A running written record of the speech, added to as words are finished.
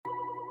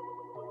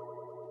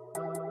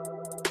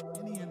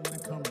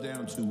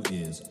down to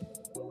is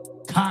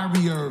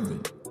Kyrie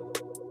Irving.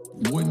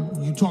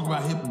 When you talk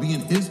about him being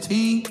his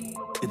team,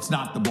 it's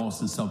not the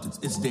Boston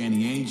Celtics. It's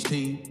Danny Ainge's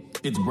team.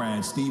 It's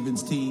Brad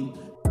Stevens' team.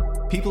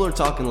 People are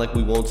talking like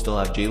we won't still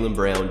have Jaylen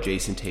Brown,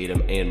 Jason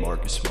Tatum, and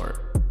Marcus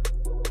Smart.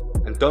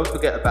 And don't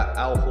forget about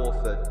Al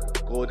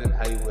Horford, Gordon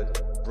Hayward,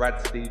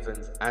 Brad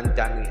Stevens, and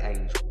Danny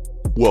Ainge.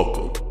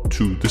 Welcome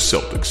to the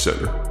Celtics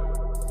Center.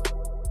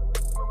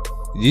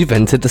 You've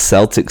entered the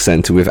Celtics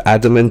Center with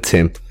Adam and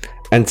Tim,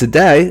 and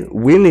today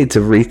we need to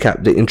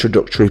recap the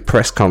introductory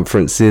press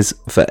conferences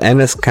for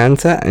Enes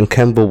Kanter and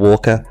Kemba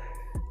Walker.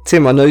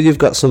 Tim, I know you've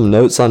got some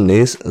notes on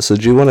these, so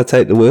do you want to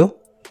take the wheel?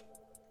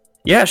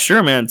 Yeah,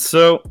 sure, man.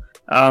 So,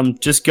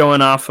 just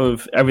going off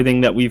of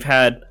everything that we've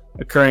had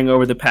occurring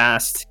over the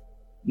past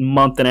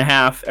month and a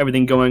half,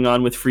 everything going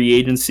on with free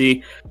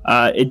agency,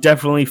 it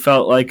definitely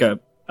felt like a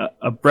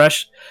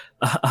fresh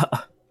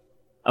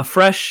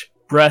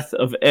breath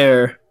of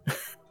air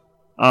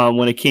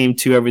when it came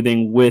to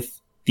everything with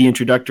the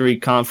introductory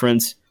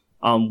conference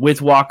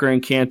with Walker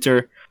and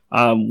Kanter.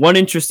 One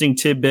interesting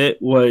tidbit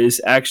was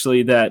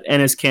actually that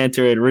Enes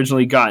Kanter had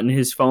originally gotten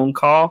his phone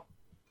call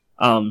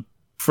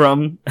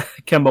from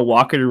Kemba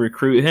Walker to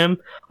recruit him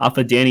off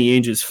of Danny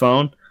Ainge's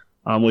phone,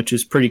 which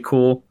is pretty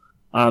cool,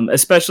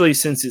 especially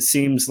since it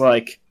seems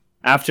like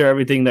after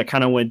everything that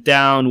kind of went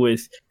down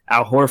with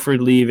Al Horford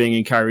leaving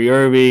and Kyrie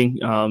Irving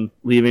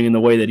leaving in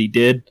the way that he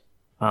did,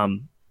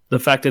 the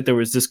fact that there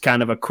was this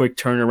kind of a quick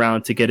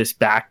turnaround to get us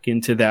back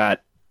into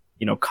that,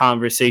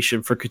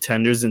 conversation for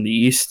contenders in the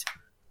East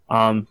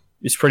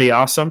is pretty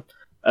awesome.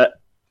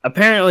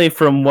 Apparently,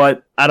 from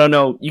what, I don't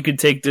know, you could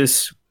take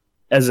this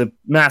as a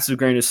massive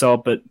grain of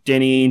salt, but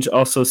Danny Ainge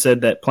also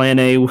said that plan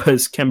A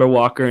was Kemba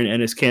Walker and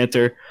Enes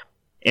Kanter,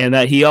 and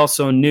that he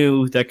also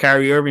knew that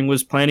Kyrie Irving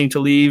was planning to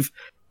leave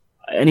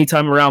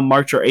anytime around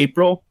March or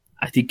April.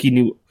 I think he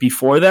knew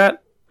before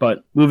that,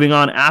 but moving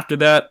on after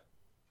that,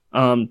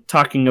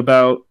 talking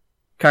about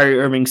Kyrie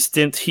Irving's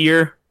stint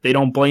here, they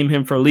don't blame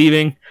him for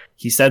leaving.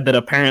 He said that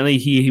apparently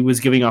he was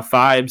giving off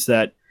vibes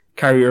that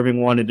Kyrie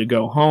Irving wanted to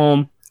go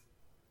home.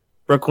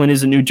 Brooklyn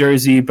isn't New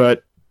Jersey,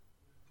 but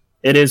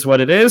it is what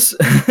it is.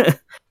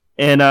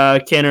 And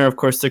Kanter, of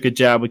course, took a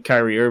jab with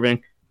Kyrie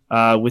Irving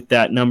with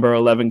that number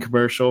 11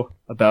 commercial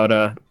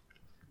about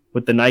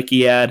with the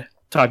Nike ad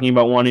talking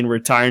about wanting to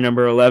retire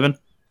number 11.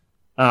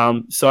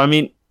 So, I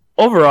mean,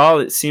 overall,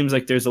 it seems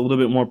like there's a little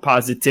bit more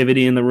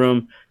positivity in the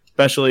room,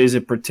 especially as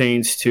it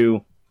pertains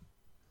to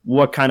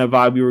what kind of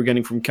vibe we were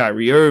getting from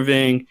Kyrie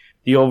Irving,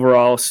 the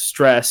overall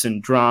stress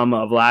and drama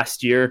of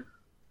last year.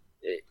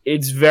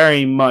 It's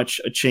very much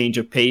a change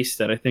of pace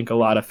that I think a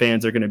lot of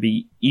fans are going to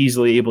be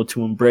easily able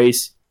to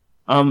embrace.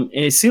 And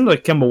it seemed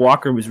like Kemba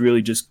Walker was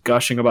really just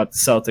gushing about the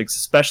Celtics,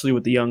 especially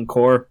with the young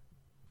core.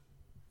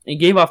 He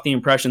gave off the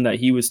impression that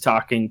he was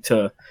talking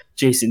to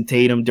Jason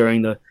Tatum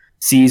during the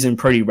season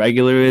pretty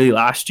regularly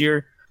last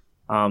year.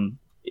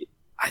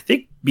 I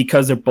think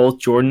because they're both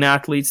Jordan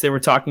athletes, they were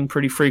talking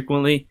pretty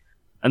frequently.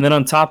 And then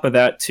on top of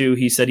that, too,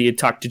 he said he had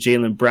talked to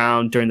Jaylen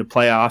Brown during the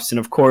playoffs. And,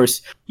 of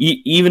course,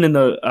 even in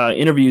the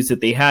interviews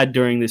that they had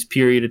during this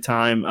period of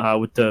time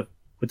with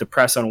the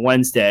press on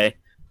Wednesday,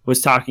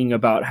 was talking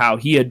about how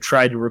he had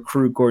tried to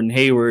recruit Gordon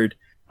Hayward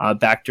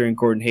back during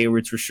Gordon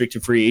Hayward's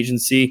restricted free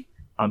agency.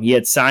 He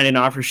had signed an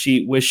offer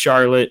sheet with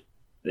Charlotte,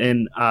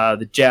 and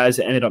the Jazz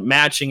ended up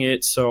matching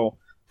it. So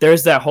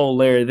there's that whole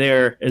layer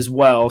there as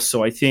well.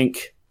 So I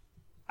think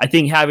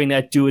having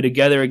that duo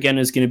together again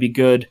is going to be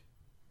good.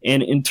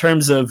 And in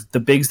terms of the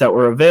bigs that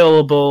were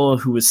available,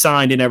 who was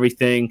signed and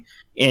everything,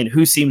 and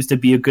who seems to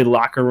be a good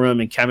locker room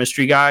and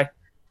chemistry guy,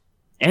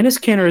 Enes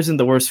Kanter isn't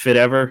the worst fit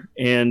ever.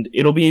 And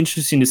it'll be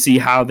interesting to see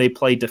how they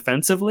play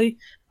defensively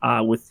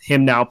with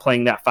him now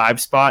playing that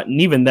 5 spot.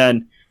 And even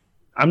then,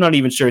 I'm not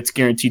even sure it's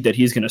guaranteed that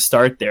he's going to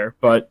start there.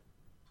 But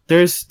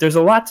there's a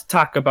lot to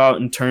talk about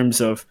in terms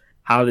of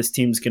how this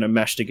team's going to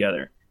mesh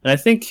together. And I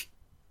think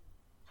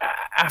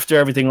after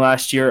everything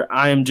last year,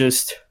 I'm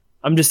just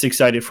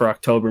excited for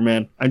October,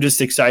 man. I'm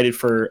just excited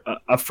for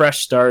a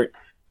fresh start.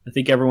 I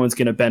think everyone's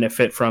going to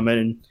benefit from it,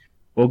 and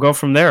we'll go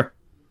from there.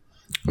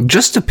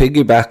 Just to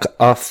piggyback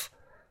off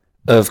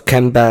of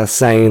Kemba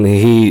saying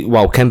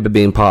Kemba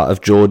being part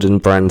of Jordan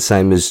brand,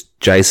 same as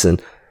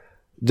Jason,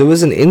 there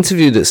was an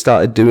interview that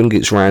started doing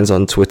its rounds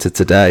on Twitter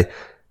today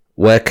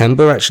where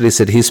Kemba actually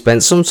said he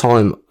spent some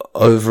time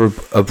over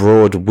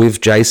abroad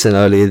with Jason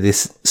earlier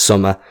this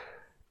summer,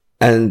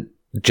 and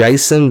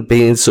Jason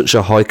being such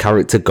a high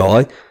character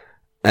guy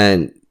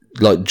and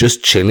like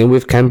just chilling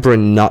with Kemba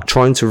and not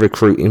trying to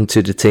recruit him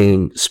to the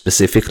team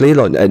specifically,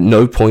 like at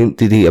no point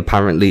did he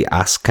apparently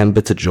ask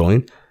Kemba to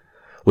join,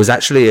 was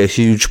actually a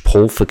huge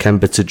pull for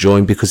Kemba to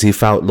join because he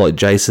felt like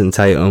Jason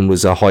Tatum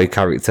was a high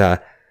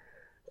character,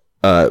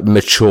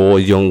 mature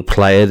young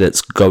player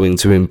that's going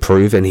to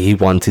improve, and he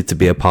wanted to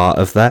be a part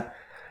of that.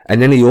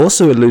 And then he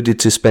also alluded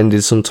to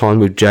spending some time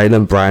with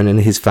Jaylen Brown and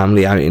his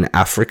family out in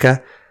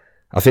Africa.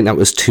 I think that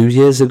was 2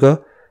 years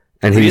ago.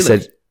 And he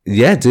said,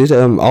 yeah, dude,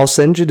 I'll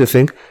send you the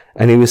thing.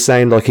 And he was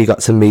saying like he got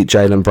to meet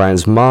Jaylen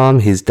Brown's mom,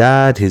 his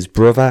dad, his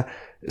brother,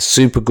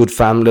 super good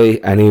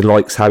family, and he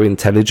likes how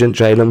intelligent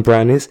Jaylen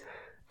Brown is,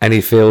 and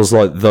he feels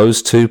like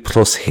those two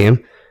plus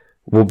him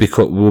will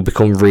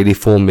become really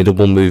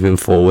formidable moving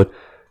forward.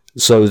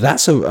 So I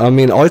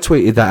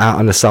tweeted that out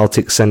on the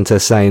Celtics Center,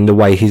 saying the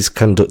way he's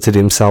conducted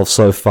himself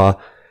so far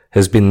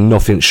has been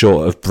nothing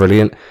short of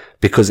brilliant,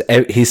 because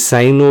he's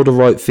saying all the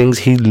right things.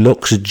 He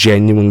looks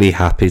genuinely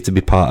happy to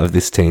be part of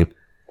this team.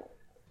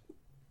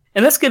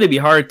 And that's going to be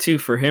hard, too,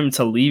 for him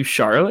to leave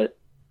Charlotte.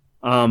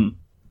 And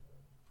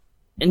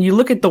you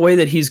look at the way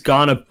that he's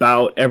gone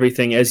about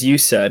everything, as you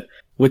said,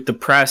 with the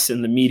press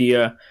and the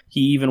media. He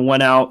even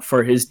went out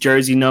for his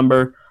jersey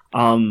number.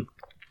 The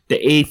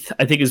 8th,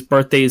 I think his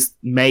birthday is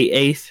May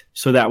 8th,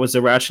 so that was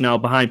the rationale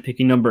behind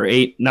picking number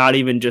 8, not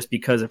even just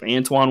because of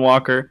Antoine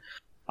Walker,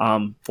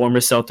 former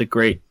Celtic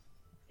great.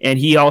 And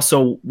he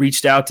also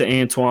reached out to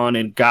Antoine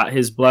and got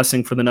his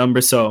blessing for the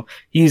number, so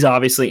he's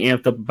obviously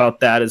amped up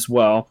about that as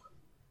well.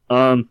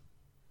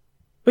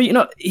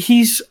 But,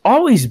 he's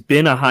always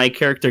been a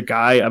high-character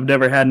guy. I've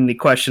never had any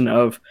question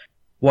of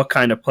what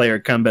kind of player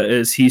Kemba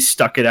is. He's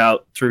stuck it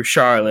out through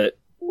Charlotte,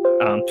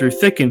 through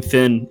thick and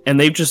thin, and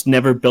they've just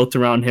never built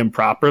around him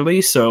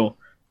properly. So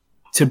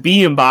to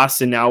be in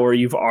Boston now, where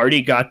you've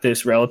already got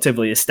this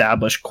relatively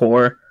established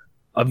core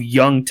of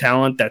young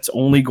talent that's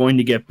only going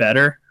to get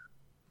better,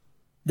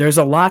 there's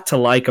a lot to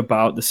like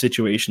about the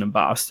situation in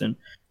Boston.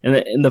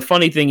 And the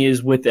funny thing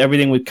is, with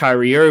everything with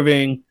Kyrie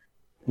Irving,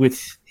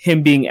 with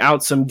him being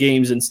out some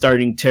games and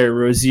starting Terry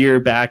Rozier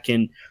back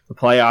in the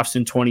playoffs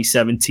in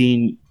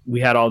 2017,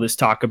 we had all this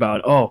talk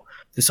about,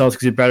 the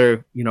Celtics are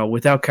better,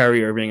 without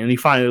Kyrie Irving. And he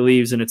finally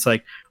leaves, and it's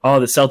like,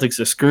 the Celtics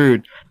are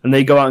screwed. And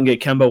they go out and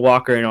get Kemba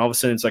Walker, and all of a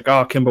sudden it's like,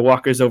 Kemba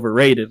Walker's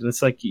overrated. And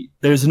it's like,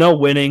 there's no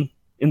winning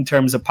in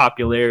terms of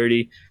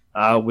popularity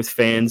with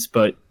fans,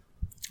 but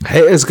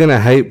haters gonna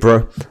hate,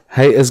 bro.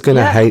 Haters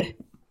gonna hate.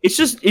 It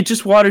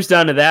just waters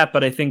down to that,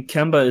 but I think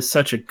Kemba is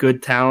such a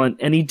good talent,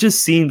 and he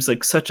just seems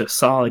like such a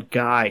solid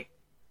guy.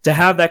 To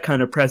have that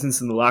kind of presence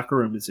in the locker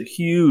room is a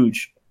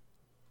huge,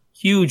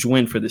 huge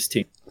win for this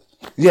team.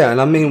 Yeah,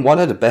 and one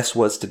of the best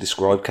words to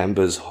describe Kemba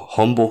is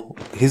humble.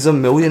 He's a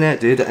millionaire,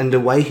 dude, and the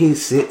way he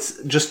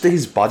sits, just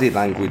his body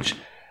language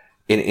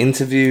in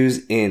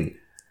interviews,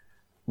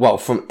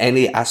 from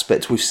any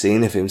aspect we've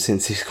seen of him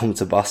since he's come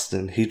to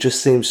Boston, he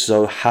just seems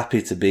so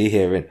happy to be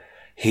here, and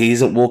he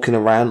isn't walking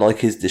around like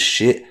he's the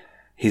shit.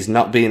 He's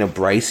not being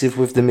abrasive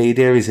with the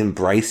media. He's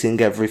embracing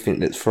everything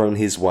that's thrown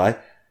his way.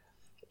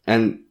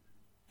 And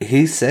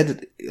he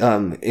said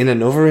in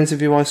another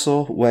interview I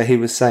saw where he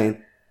was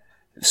saying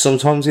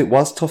sometimes it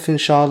was tough in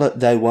Charlotte.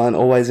 They weren't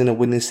always in a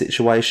winning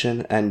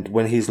situation. And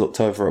when he's looked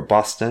over at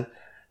Boston,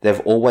 they've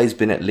always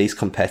been at least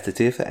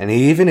competitive. And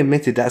he even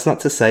admitted that's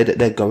not to say that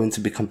they're going to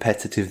be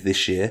competitive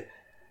this year,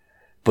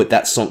 but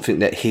that's something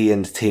that he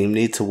and the team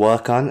need to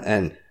work on.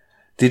 And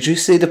did you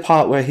see the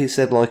part where he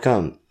said,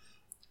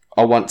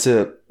 I want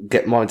to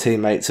get my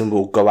teammates and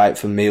we'll go out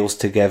for meals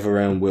together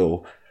and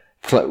we'll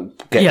get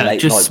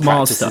late night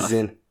practices stuff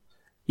in?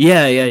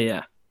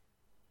 Yeah.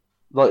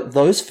 Like,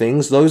 those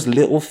things, those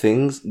little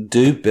things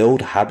do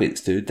build habits,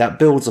 dude. That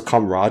builds a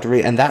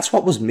camaraderie, and that's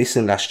what was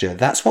missing last year.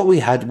 That's what we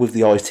had with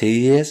the IT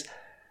years.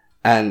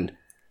 And,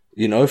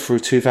 through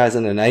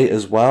 2008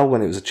 as well,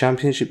 when it was a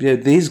championship year,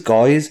 these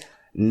guys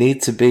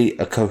need to be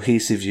a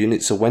cohesive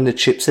unit. So when the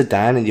chips are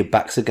down and your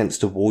back's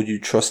against the wall, you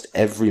trust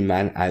every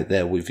man out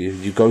there with you.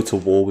 You go to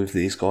war with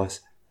these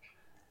guys.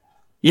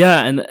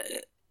 Yeah, and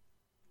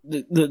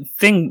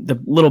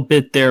the little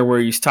bit there where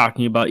he's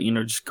talking about,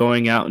 just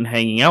going out and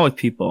hanging out with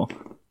people,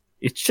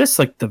 it's just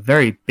like the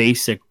very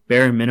basic,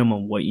 bare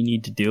minimum what you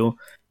need to do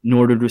in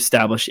order to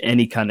establish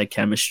any kind of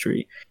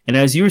chemistry. And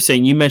as you were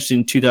saying, you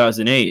mentioned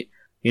 2008,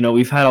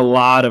 we've had a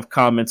lot of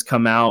comments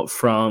come out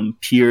from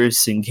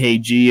Pierce and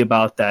KG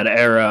about that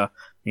era,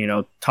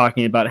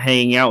 talking about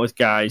hanging out with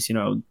guys.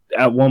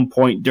 At one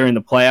point during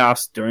the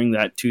playoffs, during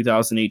that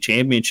 2008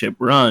 championship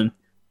run,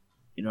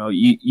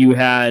 you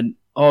had,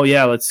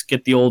 let's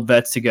get the old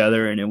vets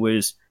together. And it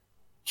was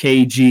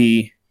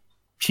KG,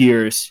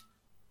 Pierce,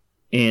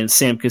 and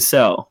Sam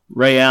Cassell.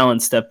 Ray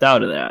Allen stepped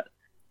out of that.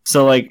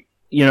 So,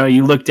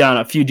 you look down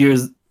a few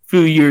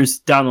years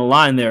down the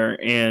line there,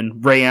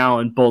 and Ray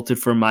Allen bolted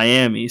from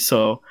Miami.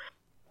 So,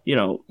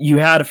 you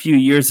had a few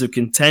years of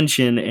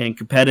contention and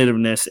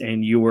competitiveness,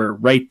 and you were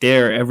right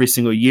there every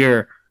single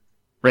year.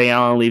 Ray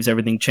Allen leaves,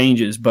 everything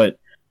changes. But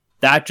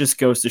that just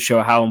goes to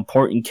show how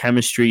important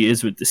chemistry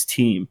is with this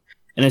team.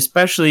 And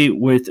especially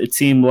with a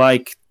team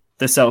like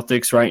the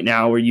Celtics right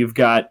now, where you've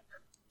got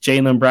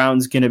Jaylen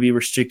Brown's going to be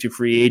restricted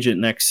free agent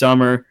next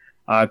summer.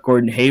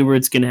 Gordon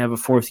Hayward's going to have a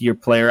fourth-year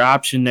player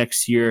option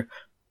next year.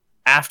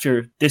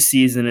 After this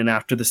season and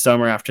after the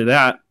summer after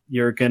that,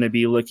 you're going to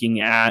be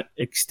looking at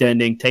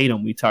extending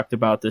Tatum. We talked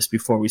about this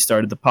before we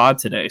started the pod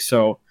today.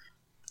 So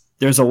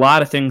there's a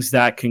lot of things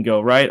that can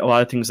go right, a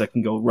lot of things that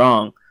can go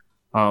wrong.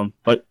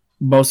 But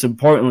most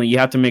importantly, you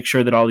have to make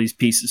sure that all these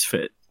pieces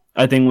fit.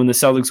 I think when the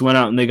Celtics went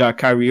out and they got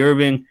Kyrie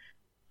Irving,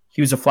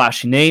 he was a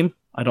flashy name.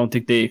 I don't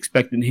think they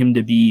expected him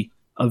to be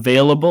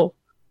available.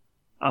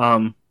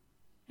 And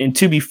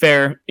to be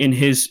fair, in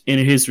his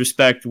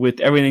respect, with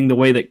everything, the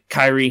way that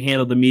Kyrie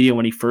handled the media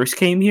when he first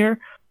came here,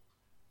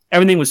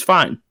 everything was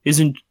fine.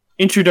 His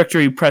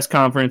introductory press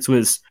conference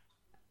was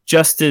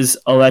just as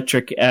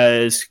electric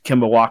as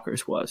Kemba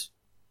Walker's was,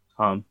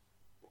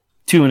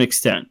 to an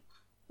extent.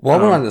 While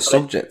we're on the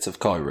subject of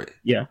Kyrie,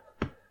 yeah,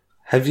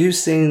 have you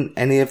seen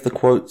any of the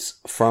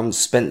quotes from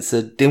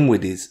Spencer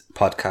Dinwiddie's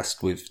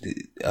podcast with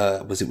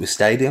was it with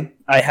Stadium?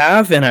 I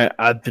have, and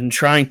I've been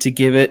trying to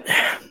give it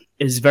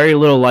as very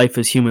little life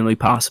as humanly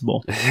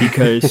possible,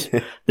 because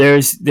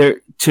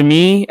to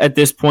me at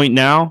this point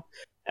now,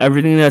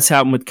 everything that's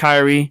happened with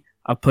Kyrie,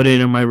 I'll put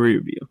it in my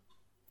review.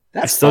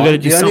 I still got to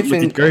do something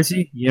with the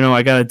jersey.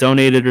 I got to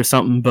donate it or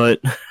something,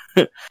 but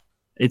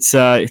it's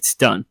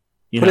done.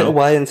 Put it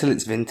away until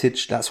it's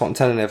vintage. That's what I'm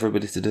telling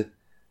everybody to do.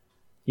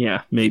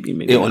 Yeah, maybe.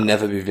 It'll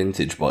never be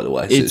vintage, by the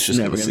way. So it's just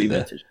never going to be there.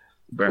 vintage.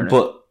 Burn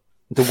But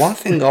it. the one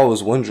thing I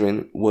was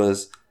wondering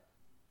was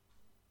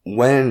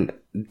when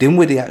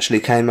Dinwiddie actually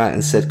came out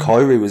and said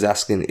Kyrie was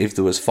asking if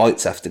there was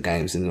fights after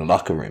games in the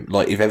locker room,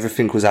 like if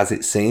everything was as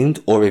it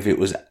seemed or if it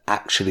was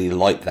actually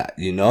like that,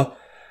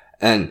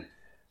 And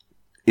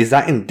is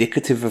that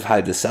indicative of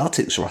how the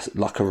Celtics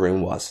locker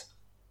room was?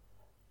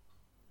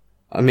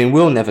 I mean,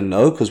 we'll never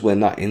know because we're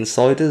not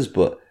insiders,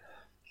 but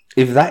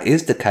if that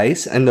is the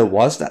case and there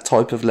was that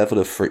type of level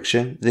of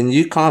friction, then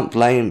you can't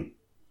blame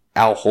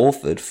Al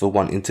Horford for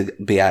wanting to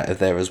be out of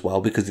there as well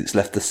because it's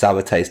left a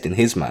sour taste in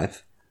his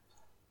mouth.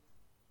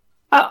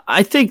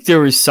 I think there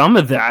was some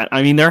of that.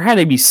 I mean, there had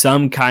to be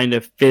some kind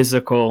of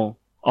physical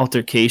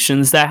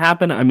altercations that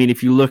happened. I mean,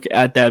 if you look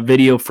at that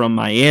video from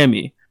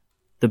Miami,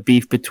 the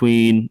beef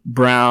between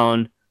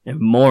Brown and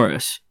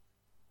Morris,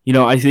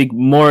 I think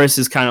Morris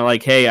is kind of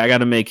like, hey, I got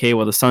to make hay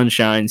while the sun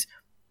shines.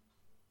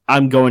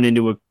 I'm going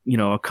into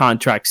a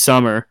contract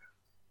summer.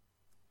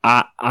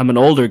 I'm an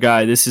older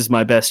guy. This is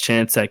my best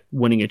chance at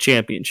winning a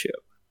championship.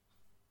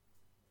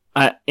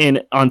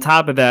 And on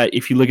top of that,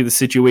 if you look at the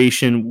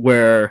situation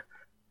where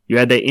you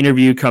had that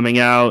interview coming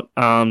out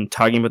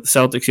talking about the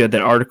Celtics, you had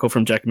that article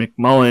from Jack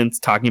McMullen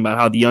talking about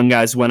how the young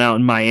guys went out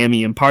in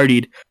Miami and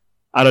partied.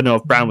 I don't know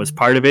if Brown was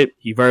part of it.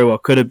 He very well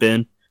could have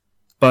been.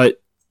 But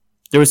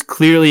there was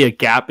clearly a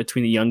gap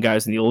between the young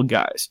guys and the old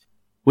guys.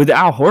 With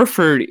Al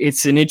Horford,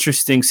 it's an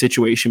interesting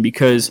situation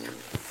because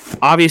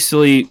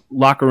obviously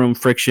locker room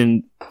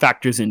friction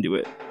factors into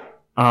it.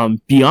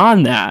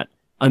 Beyond that,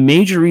 a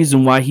major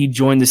reason why he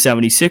joined the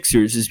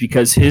 76ers is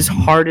because his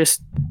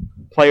hardest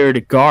player to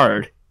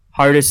guard,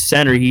 hardest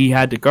center he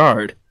had to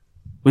guard,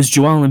 was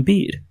Joel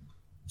Embiid.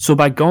 So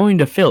by going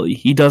to Philly,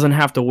 he doesn't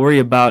have to worry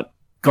about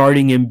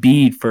guarding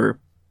Embiid for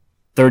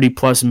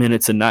 30-plus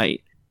minutes a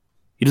night.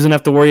 He doesn't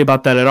have to worry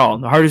about that at all.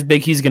 The hardest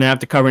big he's going to have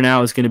to cover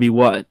now is going to be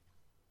what?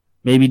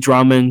 Maybe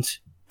Drummond,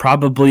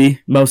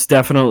 probably, most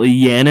definitely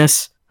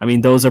Giannis. I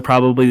mean, those are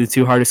probably the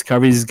two hardest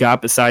covers he's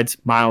got besides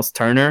Miles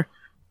Turner.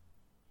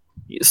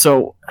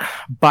 So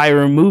by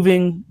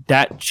removing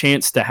that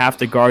chance to have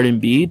to guard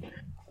Embiid,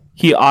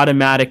 he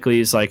automatically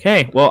is like,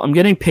 hey, well, I'm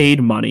getting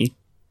paid money,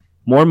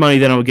 more money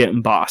than I'll get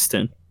in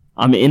Boston.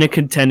 I'm in a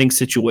contending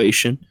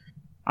situation.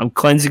 I'm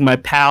cleansing my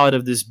palate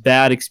of this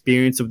bad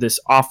experience of this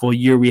awful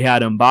year we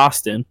had in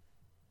Boston.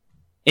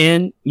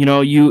 And,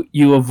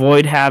 you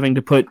avoid having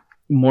to put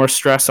more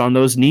stress on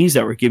those knees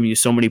that were giving you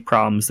so many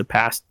problems the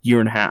past year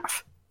and a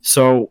half.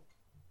 So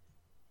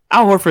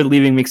Al Horford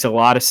leaving makes a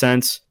lot of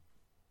sense.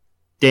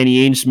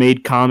 Danny Ainge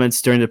made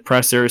comments during the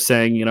presser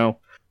saying,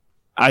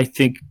 I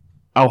think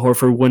Al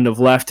Horford wouldn't have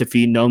left if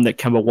he'd known that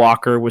Kemba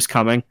Walker was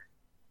coming.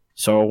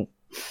 So...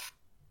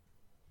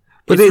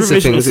 But it's the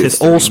thing, it's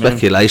all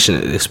speculation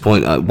at this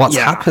point. What's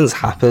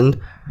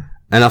happened,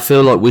 and I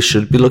feel like we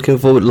should be looking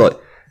forward. Like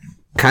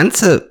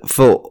Kanter,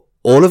 for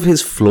all of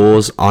his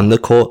flaws on the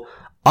court,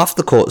 off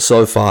the court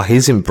so far,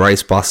 he's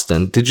embraced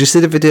Boston. Did you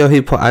see the video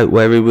he put out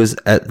where he was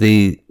at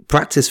the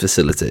practice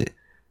facility?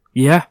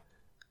 Yeah,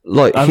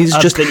 like he's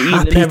just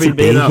happy to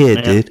be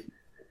here, dude.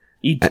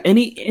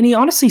 He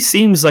honestly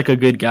seems like a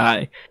good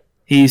guy.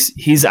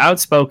 He's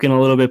outspoken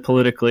a little bit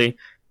politically,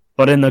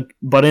 but in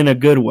a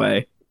good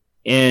way.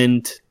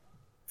 And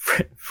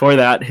for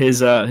that,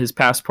 his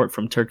passport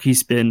from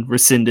Turkey's been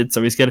rescinded,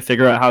 so he's got to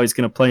figure out how he's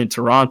going to play in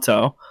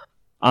Toronto.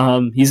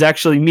 He's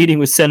actually meeting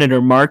with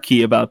Senator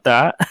Markey about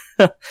that.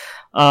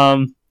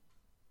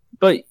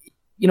 But,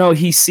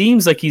 he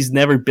seems like he's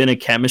never been a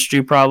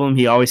chemistry problem.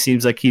 He always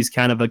seems like he's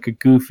kind of like a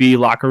goofy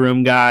locker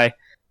room guy.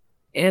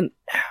 And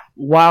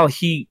while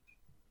he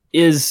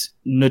is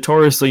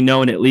notoriously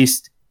known, at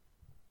least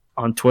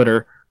on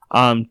Twitter,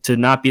 to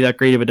not be that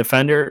great of a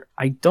defender,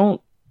 I don't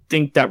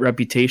think that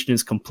reputation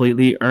is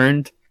completely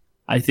earned.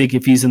 I think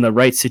if he's in the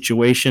right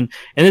situation,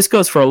 and this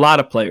goes for a lot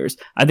of players,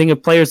 I think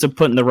if players are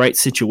put in the right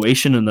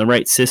situation and the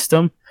right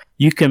system,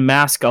 you can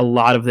mask a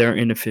lot of their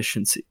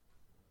inefficiency.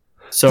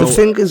 So the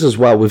thing is as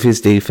well with his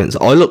defense,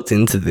 I looked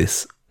into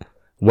this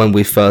when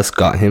we first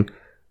got him.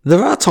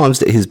 There are times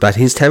that he's bad.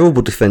 He's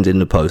terrible defending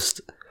the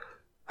post.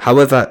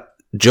 However,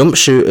 jump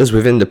shooters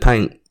within the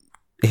paint,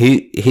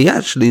 he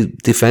actually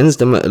defends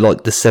them at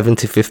like the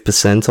 75th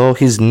percentile.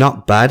 He's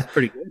not bad.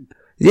 Pretty good.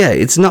 yeah,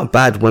 it's not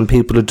bad when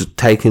people are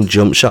taking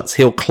jump shots.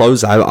 He'll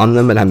close out on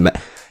them, and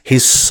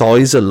his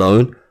size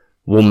alone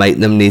will make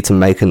them need to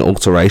make an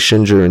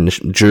alteration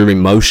during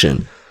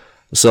motion.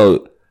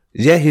 So,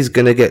 yeah, he's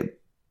going to get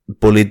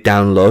bullied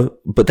down low,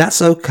 but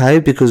that's okay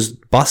because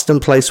Boston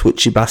play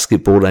switchy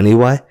basketball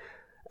anyway.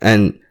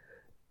 And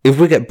if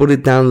we get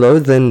bullied down low,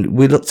 then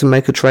we look to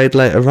make a trade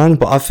later on.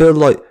 But I feel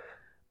like,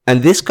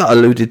 and this got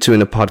alluded to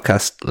in a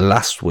podcast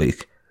last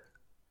week,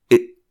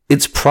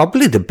 it's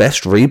probably the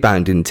best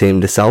rebounding team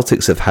the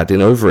Celtics have had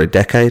in over a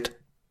decade.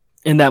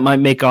 And that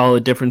might make all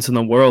the difference in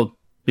the world,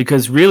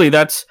 because really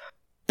that's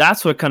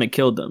what kind of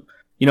killed them.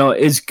 You know,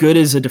 as good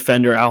as a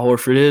defender Al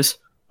Horford is,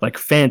 like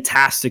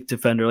fantastic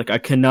defender, like I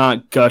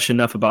cannot gush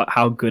enough about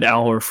how good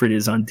Al Horford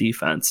is on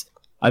defense.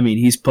 I mean,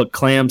 he's put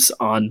clamps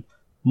on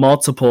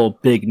multiple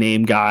big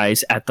name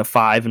guys at the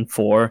 5 and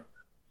 4.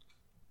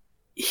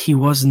 He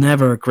was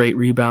never a great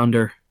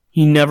rebounder.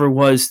 He never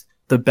was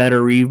the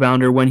better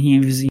rebounder when he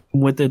was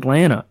with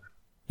Atlanta.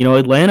 You know,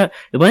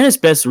 Atlanta's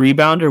best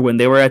rebounder when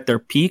they were at their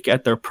peak,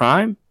 at their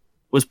prime,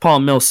 was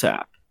Paul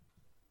Millsap.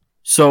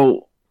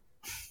 So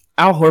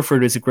Al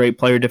Horford is a great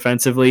player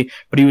defensively,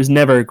 but he was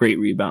never a great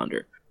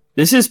rebounder.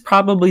 This is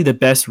probably the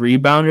best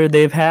rebounder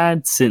they've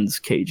had since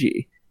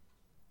KG.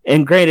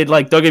 And granted,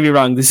 like, don't get me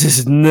wrong, this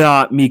is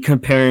not me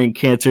comparing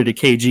Kanter to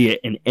KG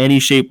in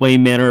any shape, way,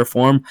 manner, or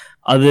form,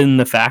 other than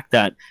the fact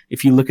that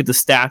if you look at the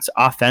stats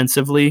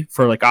offensively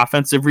for like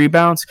offensive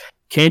rebounds,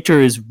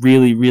 Kanter is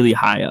really, really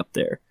high up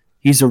there.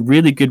 He's a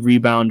really good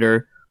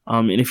rebounder.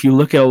 And if you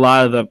look at a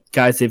lot of the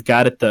guys they've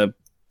got at the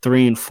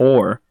 3 and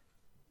 4,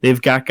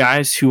 they've got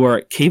guys who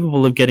are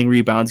capable of getting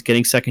rebounds,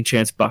 getting second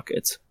chance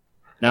buckets.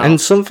 Now,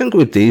 and something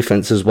with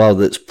defense as well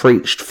that's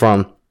preached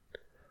from,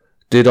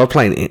 dude, I'm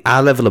playing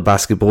our level of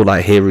basketball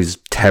out here is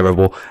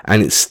terrible,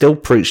 and it's still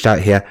preached out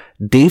here.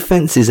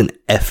 Defense is an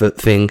effort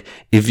thing.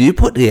 If you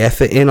put the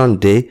effort in on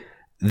D,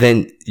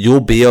 then you'll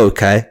be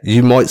okay.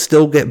 You might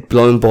still get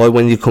blown by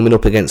when you're coming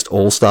up against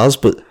all-stars,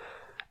 but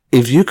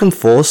if you can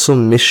force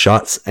some missed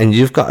shots and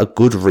you've got a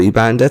good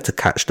rebounder to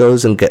catch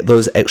those and get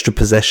those extra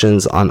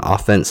possessions on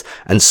offense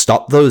and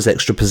stop those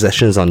extra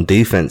possessions on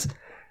defense,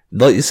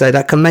 like you say,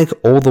 that can make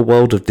all the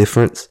world of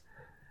difference.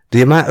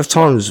 The amount of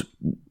times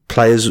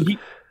the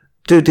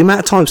amount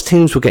of times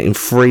teams were getting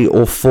 3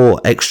 or 4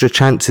 extra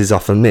chances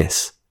off a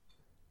miss.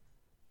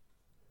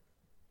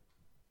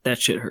 That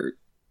shit hurt.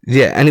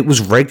 Yeah, and it was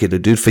regular,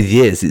 dude, for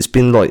years. It's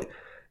been like,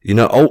 you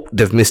know, oh,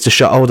 they've missed a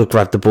shot, oh, they've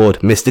grabbed the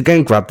board. Missed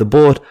again, grabbed the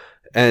board.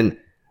 And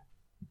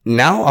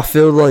now I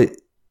feel like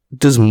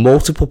there's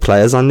multiple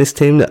players on this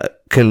team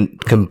that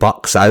can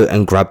box out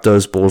and grab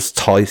those balls.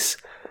 Tice,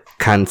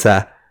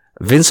 Kanter.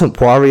 Vincent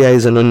Poirier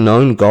is an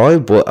unknown guy,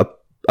 but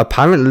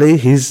apparently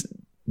he's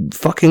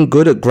fucking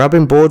good at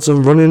grabbing boards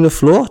and running the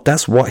floor.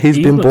 That's what he's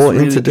been brought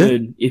in to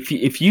do.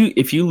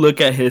 If you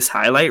look at his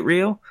highlight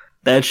reel,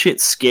 that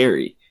shit's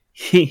scary.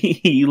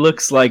 He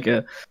looks like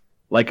a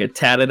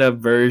tatted up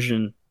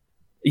version.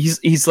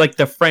 He's like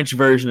the French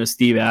version of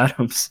Steve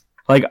Adams.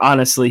 Like,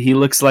 honestly, he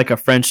looks like a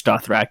French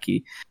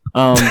Dothraki.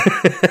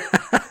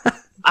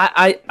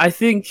 I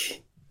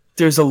think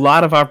there's a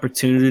lot of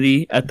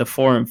opportunity at the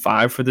 4 and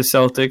 5 for the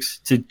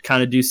Celtics to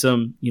kind of do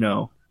some, you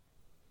know,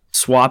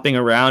 swapping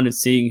around and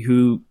seeing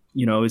who,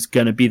 you know, is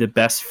going to be the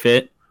best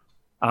fit,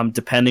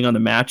 depending on the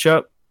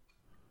matchup.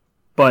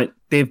 But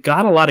they've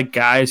got a lot of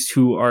guys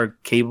who are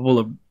capable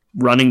of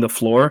running the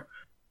floor.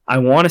 I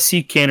want to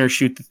see Kanter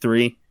shoot the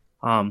 3.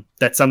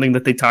 That's something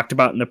that they talked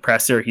about in the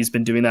presser. He's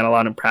been doing that a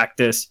lot in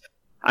practice.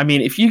 I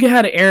mean, if you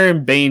had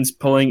Aaron Baines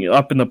pulling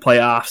up in the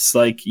playoffs,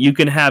 like, you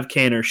can have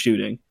Kanter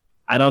shooting.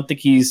 I don't think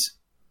he's,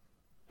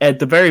 at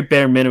the very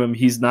bare minimum,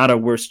 he's not a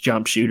worse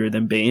jump shooter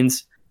than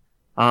Baines.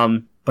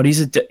 But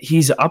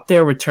he's up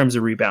there with terms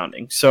of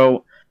rebounding.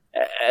 So,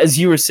 as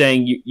you were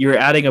saying, you're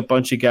adding a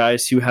bunch of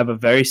guys who have a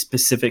very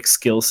specific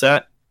skill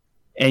set,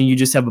 and you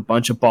just have a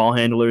bunch of ball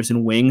handlers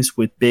and wings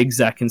with bigs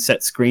that can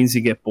set screens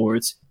to get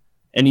boards.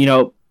 And, you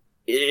know,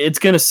 it's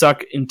going to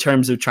suck in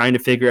terms of trying to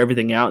figure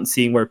everything out and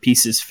seeing where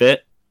pieces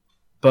fit.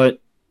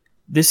 But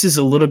this is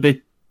a little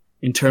bit,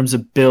 in terms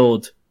of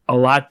build, a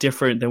lot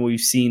different than we've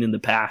seen in the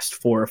past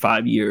 4 or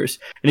 5 years.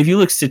 And if you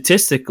look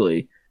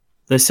statistically,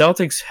 the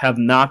Celtics have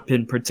not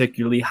been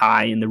particularly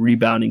high in the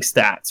rebounding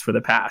stats for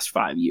the past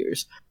 5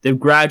 years. They've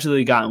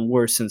gradually gotten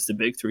worse since the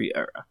Big 3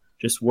 era.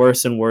 Just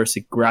worse and worse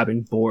at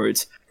grabbing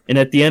boards. And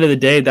at the end of the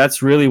day,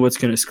 that's really what's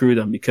going to screw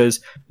them, because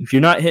if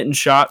you're not hitting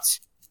shots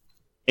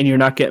and you're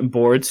not getting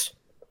boards,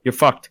 you're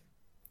fucked.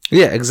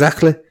 Yeah,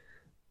 exactly.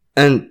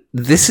 And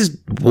this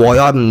is why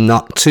I'm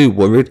not too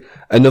worried.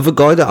 Another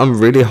guy that I'm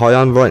really high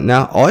on right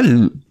now,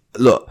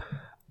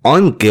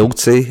 I'm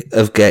guilty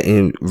of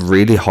getting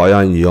really high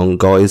on young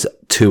guys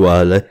too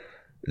early.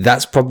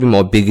 That's probably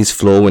my biggest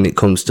flaw when it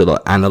comes to like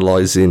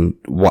analysing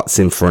what's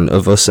in front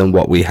of us and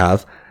what we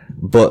have.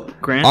 But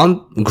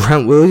I'm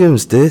Grant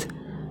Williams, dude.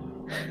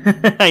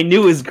 I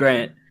knew it was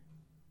Grant.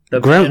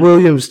 Grant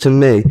Williams, to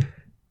me,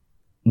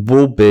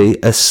 will be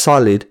a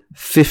solid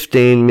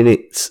 15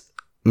 minutes,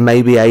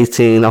 maybe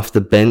 18 off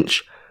the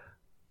bench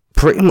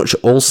pretty much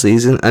all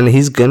season, and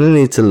he's going to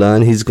need to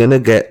learn. He's going to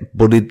get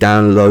bullied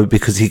down low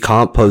because he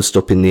can't post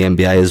up in the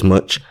NBA as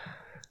much.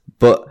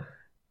 But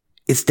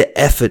it's the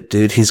effort,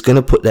 dude. He's going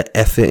to put the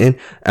effort in.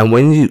 And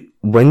when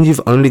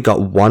you've only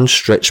got one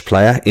stretch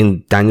player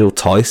in Daniel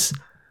Tice,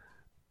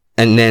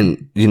 and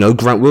then,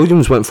 Grant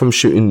Williams went from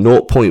shooting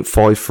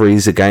 0.5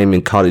 threes a game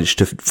in college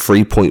to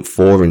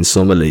 3.4 in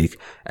summer league,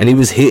 and he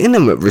was hitting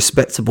them at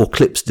respectable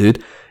clips,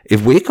 dude.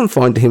 If we can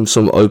find him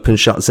some open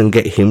shots and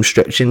get him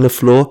stretching the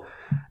floor,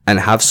 and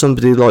have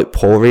somebody like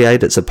Poirier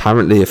that's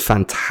apparently a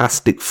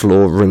fantastic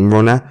floor rim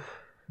runner,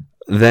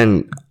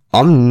 then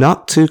I'm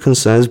not too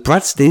concerned.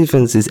 Brad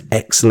Stevens is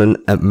excellent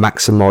at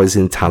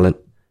maximizing talent.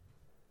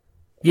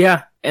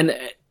 Yeah, and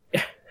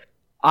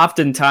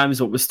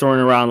oftentimes what was thrown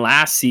around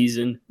last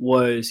season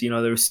was,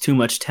 there was too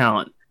much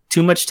talent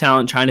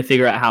trying to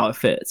figure out how it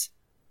fits.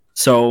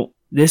 So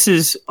this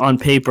is on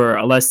paper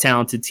a less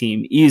talented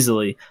team,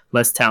 easily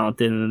less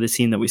talented than the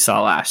team that we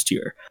saw last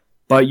year.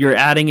 But you're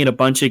adding in a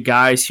bunch of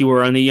guys who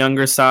are on the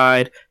younger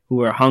side,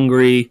 who are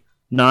hungry,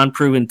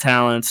 non-proven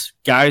talents,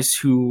 guys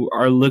who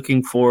are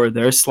looking for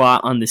their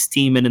slot on this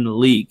team and in the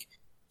league.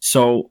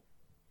 So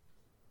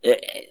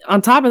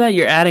on top of that,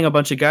 you're adding a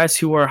bunch of guys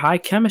who are high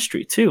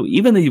chemistry too.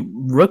 Even the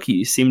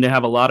rookies seem to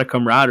have a lot of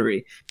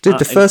camaraderie. Dude,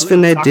 the first thing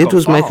they did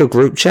was make a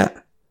group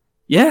chat.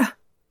 Yeah,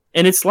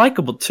 and it's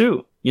likable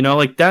too.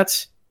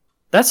 That's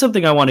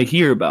something I want to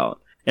hear about.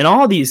 And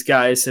all these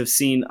guys have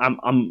seen.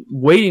 I'm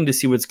waiting to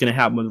see what's going to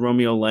happen with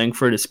Romeo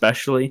Langford,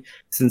 especially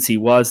since he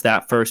was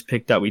that first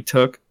pick that we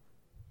took.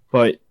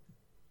 But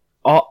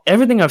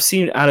everything I've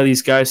seen out of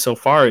these guys so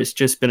far has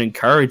just been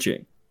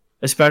encouraging,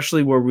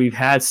 especially where we've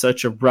had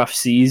such a rough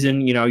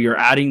season. You're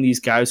adding these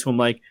guys who I'm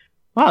like,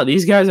 wow,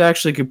 these guys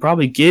actually could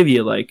probably give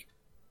you like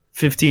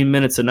 15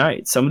 minutes a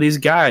night. Some of these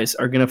guys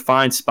are going to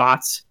find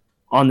spots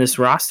on this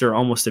roster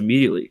almost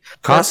immediately.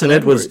 Carson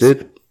Edwards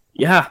did.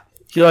 Yeah.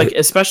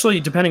 Especially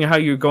depending on how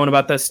you're going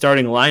about that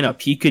starting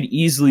lineup, he could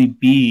easily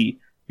be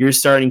your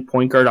starting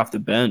point guard off the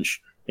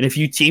bench. And if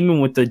you team him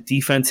with a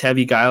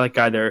defense-heavy guy like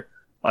either,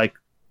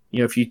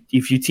 if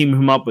you team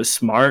him up with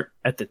Smart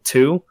at the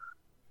 2,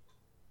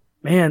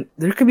 man,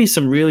 there could be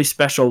some really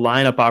special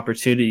lineup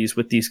opportunities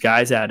with these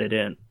guys added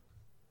in.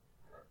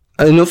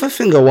 Another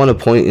thing I want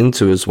to point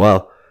into as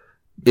well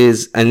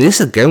is, and this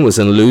again was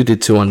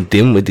alluded to on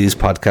Dinwiddie's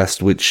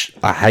podcast, which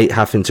I hate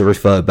having to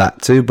refer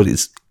back to, but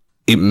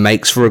it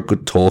makes for a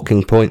good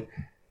talking point,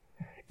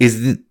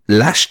 is that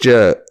last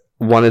year,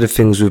 one of the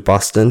things with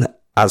Boston,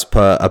 as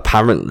per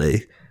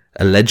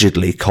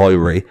allegedly,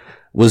 Kyrie,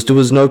 was there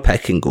was no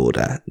pecking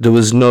order. There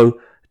was no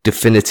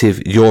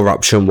definitive, your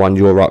option 1,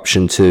 your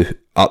option 2,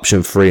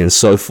 option 3, and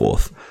so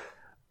forth.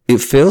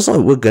 It feels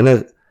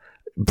like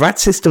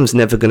Brad's system's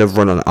never going to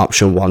run on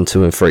option 1,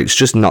 2, and 3. It's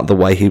just not the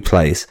way he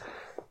plays.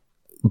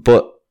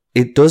 But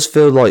it does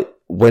feel like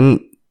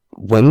when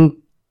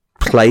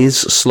plays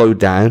slow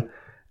down,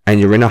 and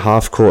you're in a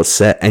half-court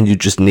set and you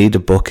just need a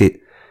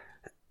bucket,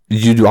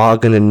 you are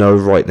going to know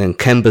right then,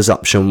 Kemba's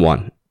option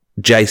 1,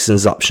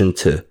 Jason's option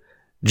 2.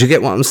 Do you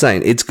get what I'm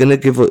saying? It's going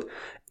to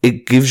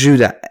it gives you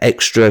that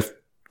extra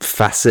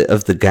facet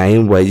of the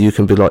game where you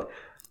can be like,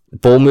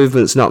 ball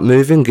movement's not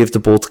moving, give the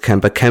ball to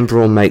Kemba. Kemba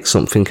will make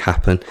something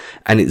happen,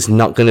 and it's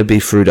not going to be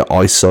through the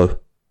ISO,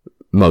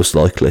 most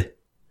likely.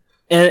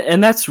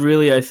 And that's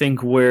really, I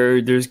think,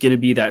 where there's going to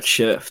be that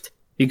shift.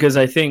 Because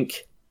I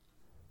think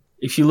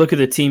if you look at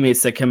the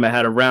teammates that Kemba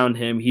had around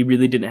him, he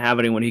really didn't have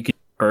anyone he could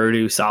refer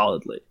to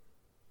solidly.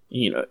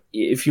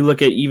 If you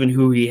look at even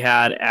who he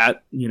had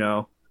at,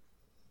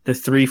 the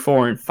 3,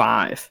 4, and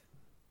 5,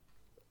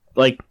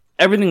 like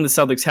everything the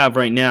Celtics have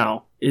right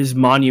now is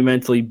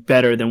monumentally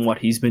better than what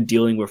he's been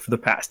dealing with for the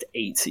past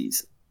 8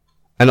 seasons.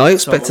 And I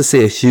expect to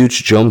see a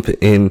huge jump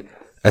in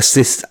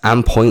assists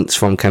and points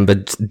from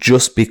Kemba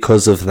just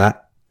because of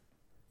that.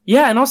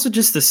 Yeah, and also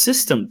just the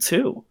system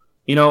too.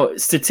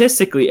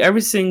 Statistically,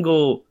 every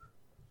single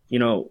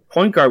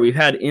point guard we've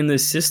had in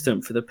this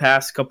system for the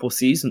past couple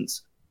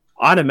seasons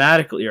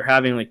automatically are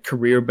having like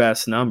career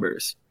best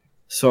numbers.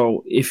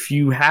 So if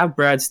you have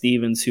Brad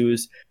Stevens,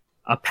 who's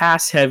a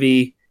pass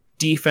heavy,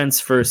 defense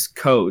first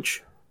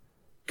coach,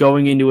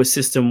 going into a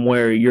system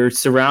where you're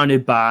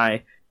surrounded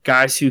by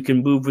guys who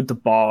can move with the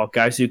ball,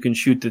 guys who can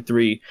shoot the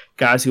 3,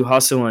 guys who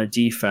hustle on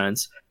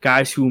defense,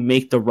 guys who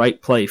make the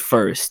right play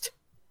first,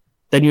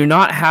 then you're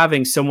not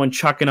having someone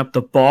chucking up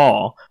the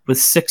ball with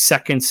 6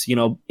 seconds,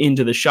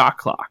 into the shot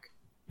clock.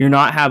 You're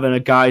not having a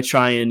guy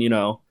try and,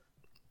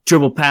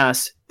 dribble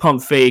pass,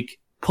 pump fake,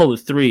 pull a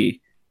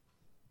 3,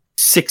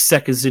 6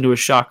 seconds into a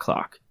shot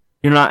clock.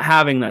 You're not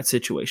having that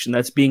situation.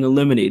 That's being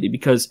eliminated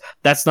because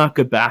that's not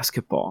good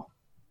basketball.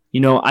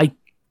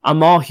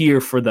 I'm all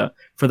here for the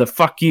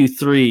fuck you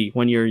 3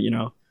 when you're,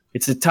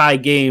 it's a tie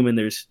game and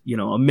there's,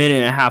 a minute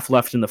and a half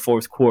left in the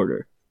fourth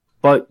quarter.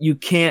 But you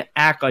can't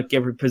act like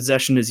every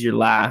possession is your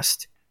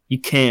last. You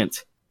can't,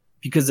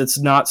 because it's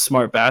not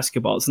smart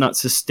basketball. It's not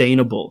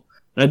sustainable.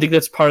 And I think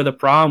that's part of the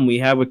problem we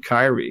have with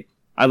Kyrie.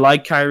 I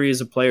like Kyrie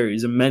as a player.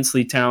 He's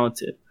immensely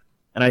talented.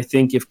 And I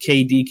think if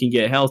KD can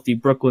get healthy,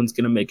 Brooklyn's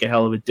going to make a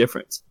hell of a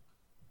difference.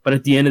 But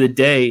at the end of the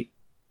day,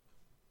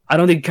 I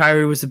don't think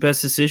Kyrie was the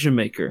best decision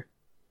maker.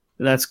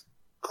 And that's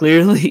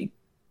clearly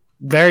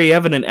very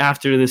evident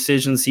after the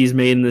decisions he's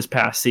made in this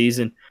past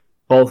season,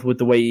 both with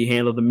the way he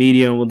handled the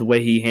media and with the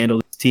way he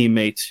handled his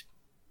teammates.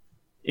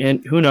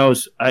 And who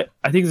knows? I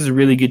think there's a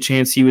really good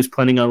chance he was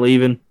planning on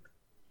leaving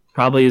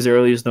probably as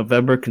early as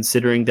November,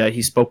 considering that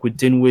he spoke with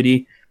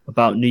Dinwiddie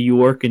about New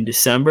York in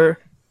December.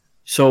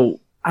 So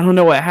I don't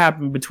know what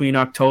happened between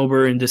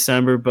October and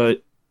December,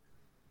 but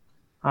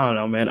I don't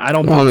know, man.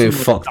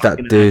 Fuck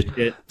that,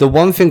 dude. The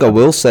one thing I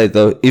will say,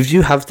 though, if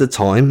you have the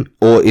time,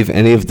 or if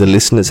any of the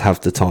listeners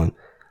have the time,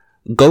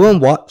 go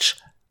and watch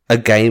a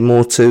game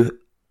or two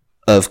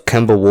of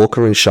Kemba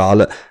Walker in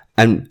Charlotte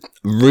and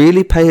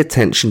really pay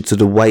attention to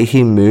the way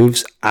he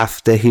moves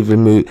after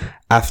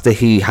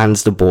he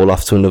hands the ball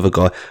off to another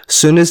guy. As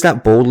soon as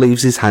that ball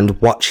leaves his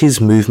hand, watch his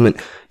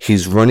movement.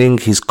 He's running,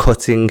 he's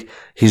cutting,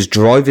 he's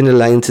driving the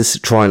lane to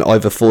try and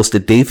either force the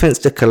defense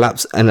to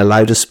collapse and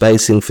allow the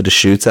spacing for the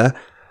shooter,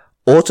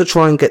 or to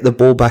try and get the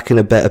ball back in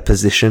a better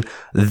position.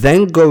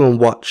 Then go and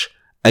watch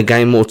a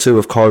game or two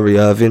of Kyrie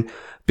Irving,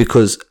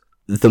 because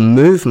the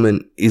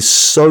movement is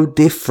so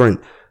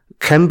different.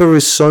 Kemba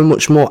is so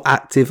much more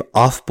active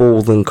off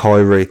ball than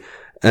Kyrie,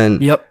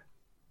 and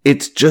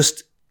it's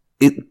just,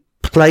 it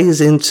plays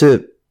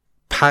into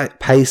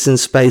pace and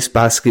space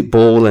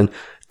basketball and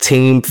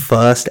team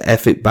first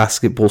effort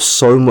basketball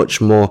so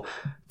much more.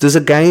 There's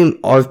a game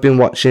I've been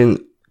watching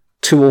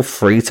 2 or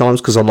 3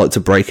 times because I like to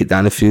break it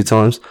down a few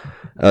times.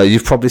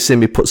 You've probably seen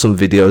me put some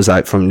videos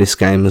out from this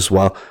game as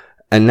well,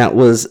 and that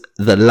was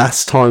the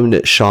last time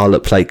that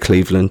Charlotte played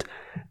Cleveland.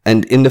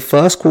 And in the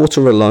first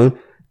quarter alone,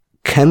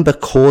 Kemba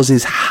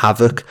causes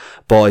havoc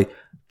by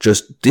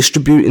just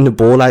distributing the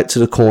ball out to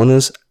the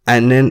corners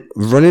and then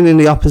running in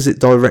the opposite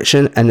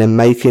direction and then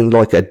making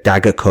like a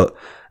dagger cut.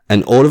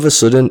 And all of a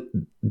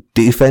sudden,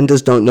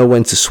 defenders don't know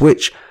when to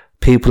switch.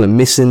 People are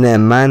missing their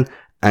man,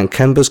 and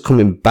Kemba's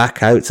coming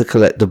back out to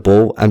collect the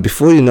ball. And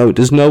before you know it,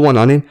 there's no one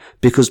on him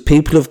because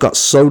people have got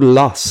so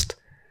lost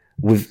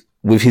with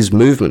his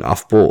movement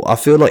off ball. I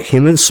feel like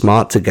him and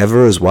Smart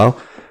together as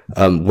well.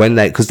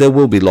 Because there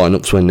will be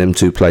lineups when them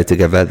two play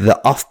together,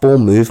 the off-ball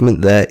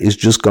movement there is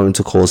just going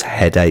to cause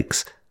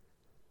headaches.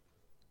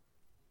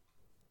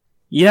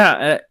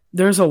 Yeah,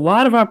 there's a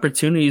lot of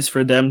opportunities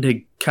for them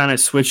to kind of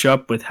switch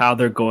up with how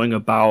they're going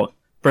about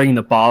bringing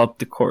the ball up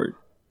the court.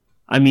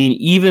 I mean,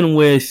 even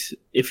with,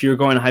 if you're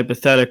going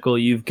hypothetical,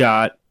 you've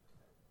got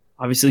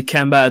obviously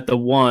Kemba at the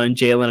 1,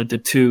 Jalen at the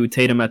 2,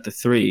 Tatum at the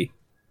 3.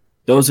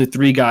 Those are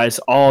 3 guys,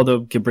 all of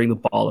them can bring the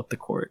ball up the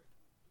court.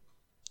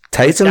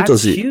 Tatum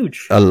does it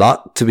huge. A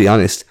lot, to be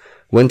honest.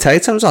 When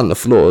Tatum's on the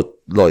floor,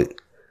 like,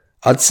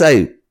 I'd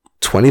say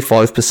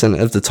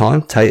 25% of the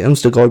time,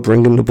 Tatum's the guy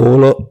bringing the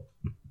ball up.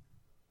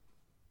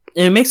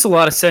 And it makes a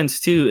lot of sense,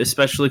 too,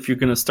 especially if you're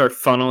going to start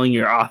funneling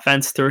your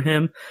offense through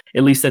him,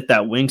 at least at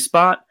that wing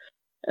spot.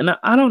 And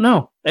I don't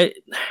know.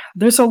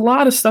 There's a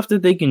lot of stuff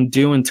that they can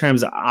do in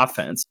terms of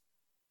offense.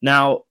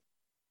 Now,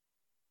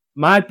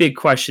 my big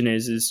question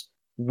is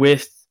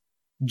with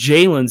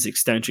Jalen's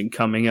extension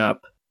coming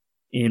up,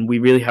 and we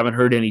really haven't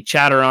heard any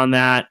chatter on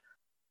that.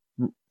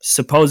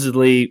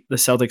 Supposedly, the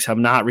Celtics have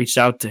not reached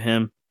out to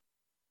him.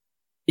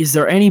 Is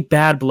there any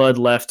bad blood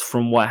left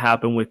from what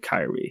happened with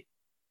Kyrie?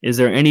 Is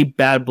there any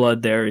bad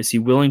blood there? Is he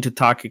willing to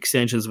talk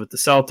extensions with the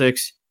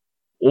Celtics?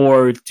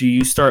 Or do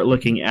you start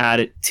looking at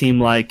a team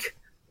like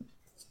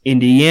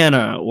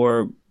Indiana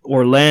or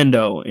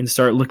Orlando and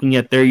start looking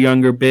at their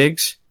younger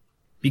bigs?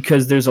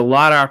 Because there's a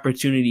lot of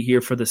opportunity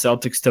here for the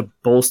Celtics to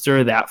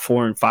bolster that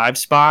 4 and 5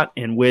 spot.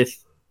 And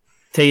with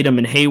Tatum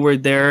and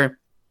Hayward there,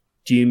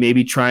 do you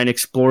maybe try and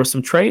explore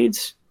some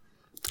trades?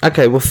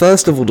 Okay, well,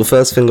 first of all, the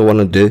first thing I want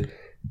to do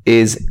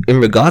is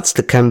in regards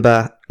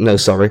to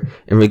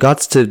in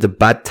regards to the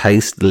bad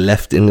taste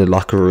left in the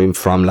locker room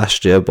from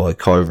last year by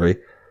Kyrie,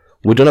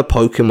 we done a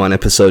Pokemon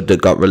episode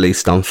that got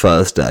released on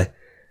Thursday,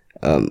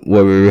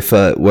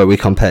 where we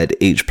compared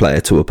each player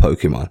to a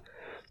Pokemon.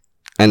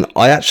 And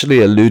I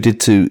actually alluded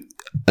to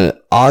an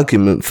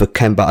argument for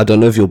Kemba. I don't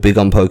know if you're big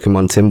on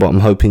Pokemon, Tim, but I'm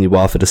hoping you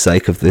are for the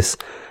sake of this.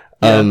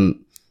 Yeah.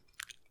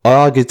 I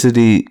argued to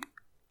the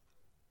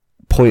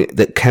point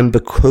that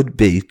Kemba could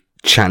be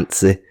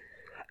Chansey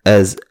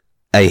as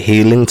a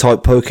healing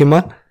type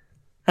Pokemon.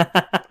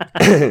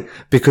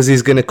 Because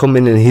he's going to come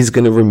in and he's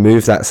going to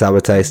remove that sour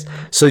taste.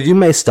 So you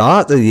may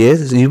start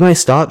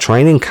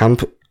training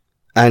camp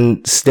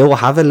and still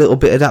have a little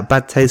bit of that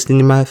bad taste in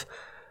your mouth.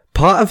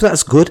 Part of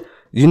that's good.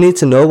 You need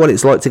to know what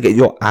it's like to get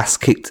your ass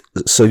kicked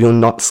so you're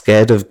not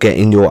scared of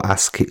getting your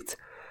ass kicked.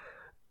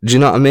 Do you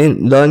know what I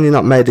mean? Learn you're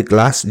not made of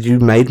glass. You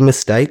made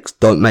mistakes.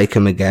 Don't make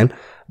them again.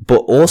 But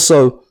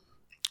also,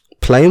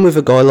 playing with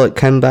a guy like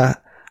Kemba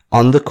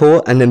on the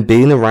court and then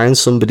being around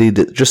somebody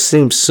that just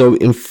seems so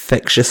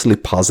infectiously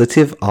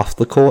positive off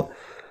the court,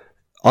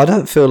 I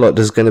don't feel like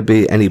there's going to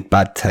be any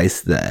bad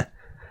taste there.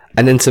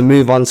 And then to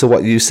move on to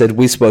what you said,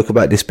 we spoke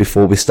about this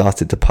before we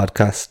started the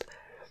podcast.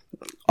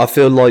 I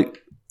feel like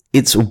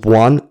it's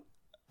one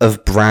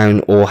of Brown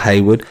or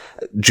Hayward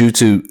due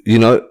to,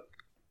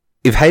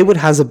 if Hayward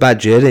has a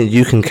bad year, then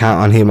you can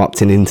count on him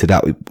opting into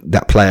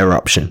that player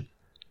option.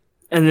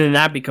 And then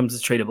that becomes a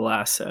tradable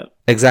asset.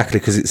 Exactly,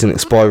 because it's an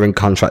expiring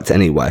contract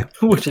anyway.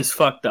 Which is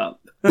fucked up.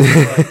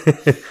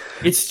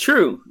 It's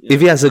true.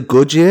 If he has a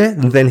good year,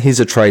 then he's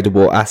a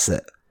tradable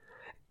asset.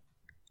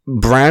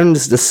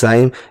 Brown's the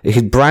same.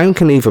 Brown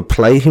can either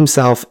play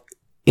himself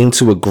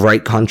into a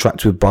great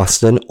contract with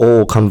Boston,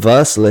 or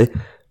conversely,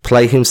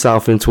 play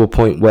himself into a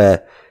point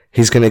where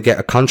he's going to get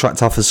a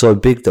contract offer so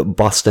big that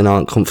Boston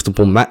aren't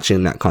comfortable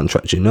matching that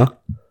contract, you know?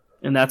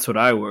 And that's what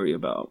I worry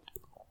about.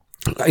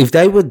 If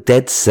they were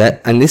dead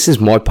set, and this is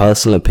my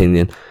personal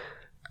opinion,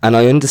 and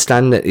I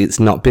understand that it's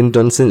not been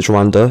done since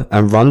Rondo,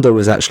 and Rondo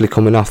was actually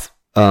coming off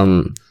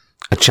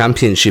a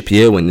championship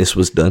year when this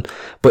was done,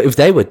 but if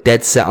they were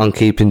dead set on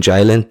keeping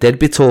Jalen, they'd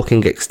be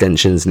talking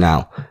extensions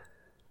now.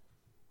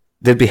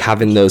 They'd be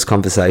having those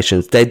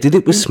conversations. They did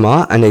it with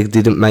Smart, and they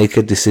didn't make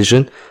a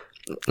decision.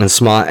 And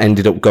Smart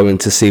ended up going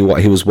to see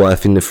what he was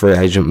worth in the free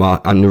agent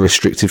and the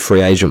restricted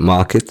free agent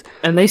market.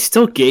 And they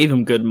still gave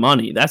him good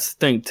money. That's the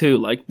thing too.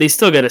 Like, they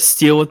still got a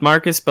steal with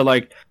Marcus, but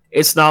like,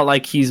 it's not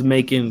like he's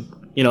making,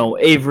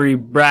 Avery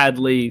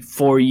Bradley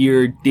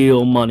 4-year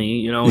deal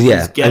money.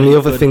 Yeah. And the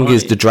other thing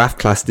is the draft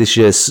class this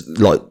year's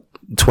like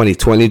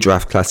 2020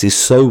 draft class is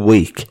so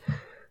weak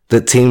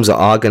that teams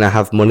are going to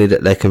have money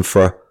that they can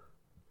throw.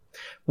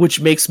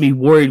 Which makes me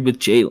worried with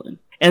Jalen.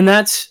 And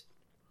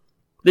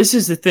this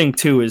is the thing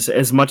too, is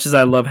as much as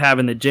I love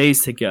having the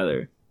Jays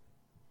together,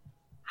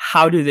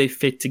 how do they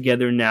fit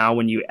together now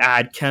when you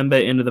add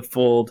Kemba into the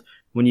fold,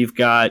 when you've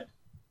got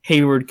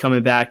Hayward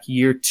coming back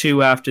year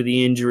 2 after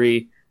the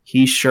injury?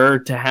 He's sure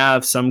to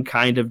have some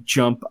kind of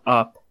jump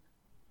up.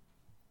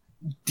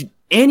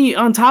 And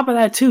on top of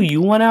that too,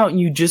 you went out and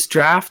you just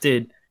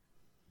drafted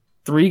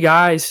 2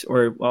 guys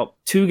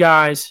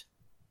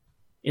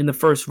in the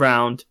first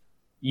round.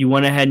 You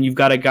went ahead and you've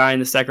got a guy in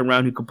the second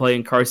round who can play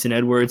in Carson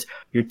Edwards.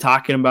 You're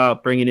talking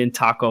about bringing in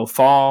Taco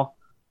Fall.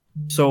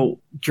 So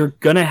you're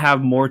going to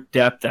have more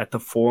depth at the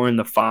 4 and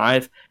the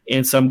 5,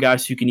 and some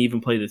guys who can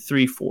even play the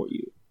 3 for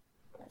you.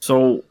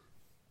 So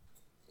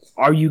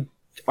are you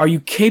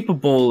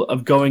capable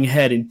of going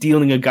ahead and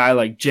dealing a guy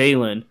like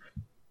Jalen,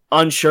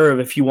 unsure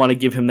of if you want to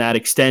give him that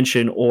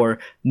extension or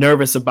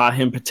nervous about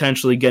him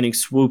potentially getting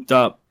swooped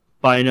up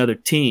by another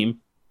team?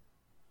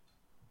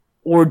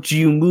 Or do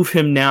you move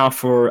him now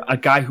for a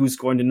guy who's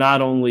going to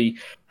not only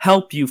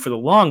help you for the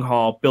long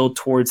haul, build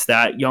towards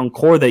that young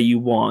core that you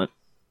want,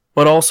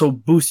 but also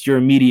boost your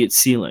immediate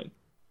ceiling?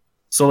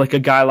 So like a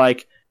guy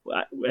like,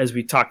 as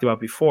we talked about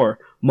before,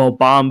 Mo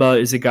Bamba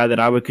is a guy that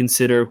I would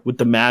consider with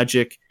the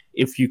Magic.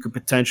 If you could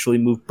potentially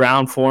move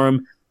Brown for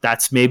him,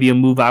 that's maybe a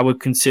move I would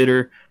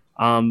consider.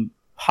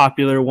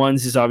 Popular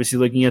ones is obviously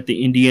looking at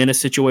the Indiana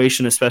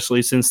situation,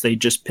 especially since they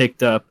just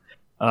picked up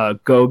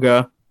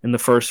Goga in the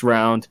first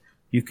round.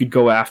 You could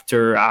go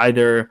after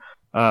either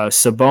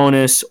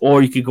Sabonis,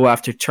 or you could go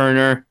after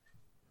Turner.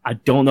 I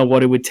don't know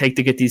what it would take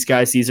to get these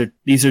guys.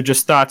 These are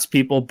just thoughts,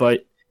 people,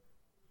 but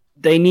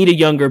they need a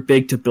younger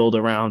big to build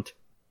around.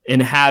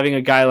 And having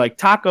a guy like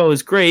Taco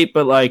is great,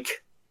 but like,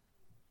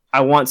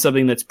 I want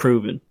something that's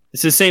proven.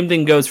 It's the same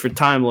thing goes for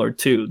Time Lord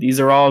too. These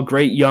are all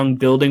great young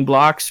building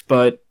blocks,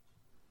 but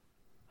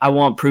I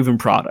want proven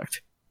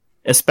product,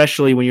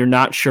 especially when you're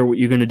not sure what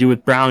you're going to do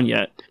with Brown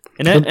yet.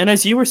 And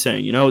as you were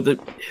saying,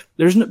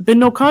 there's been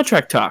no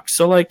contract talks.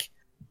 So, like,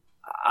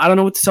 I don't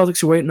know what the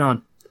Celtics are waiting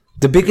on.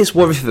 The biggest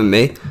worry for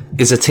me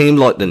is a team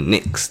like the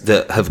Knicks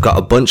that have got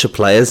a bunch of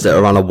players that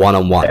are on a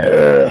one-on-one.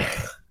 I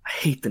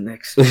hate the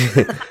Knicks.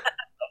 I'm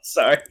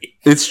sorry.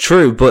 It's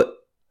true, but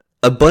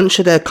a bunch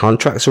of their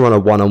contracts are on a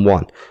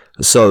one-on-one.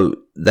 So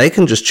they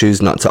can just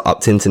choose not to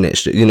opt into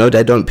next year.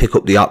 They don't pick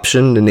up the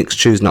option. The Knicks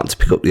choose not to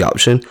pick up the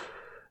option.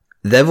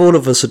 They've all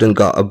of a sudden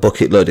got a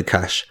bucket load of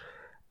cash.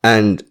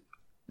 And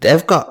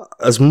they've got,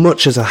 as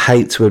much as I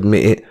hate to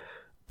admit it,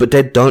 but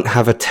they don't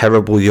have a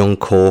terrible young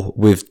core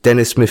with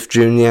Dennis Smith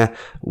Jr.,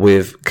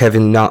 with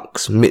Kevin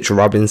Knox, Mitch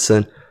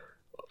Robinson.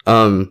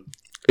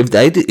 If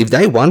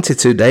they wanted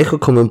to, they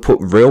could come and put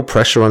real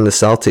pressure on the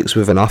Celtics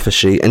with an offer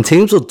sheet, and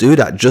teams will do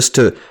that just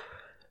to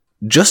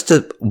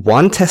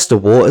 1, test the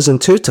waters,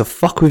 and 2, to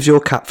fuck with your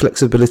cap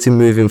flexibility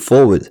moving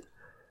forward.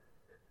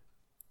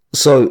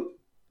 So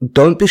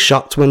don't be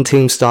shocked when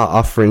teams start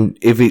offering,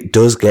 if it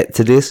does get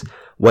to this,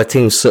 where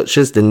teams such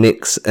as the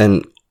Knicks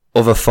and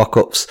other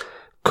fuck-ups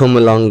come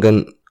along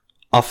and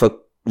offer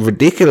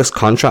ridiculous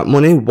contract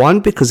money. 1,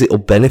 because it'll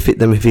benefit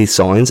them if he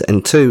signs,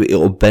 and 2,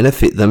 it'll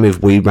benefit them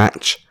if we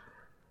match.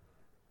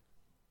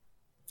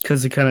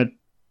 Because it kind of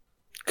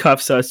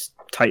cuffs us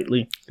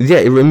tightly. Yeah,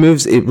 it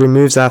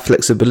removes our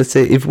flexibility.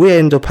 If we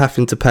end up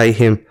having to pay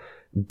him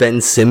Ben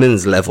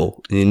Simmons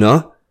level,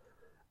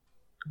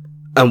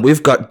 and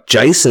we've got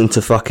Jason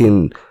to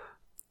fucking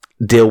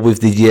deal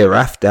with the year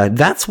after,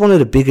 that's one of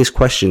the biggest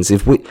questions.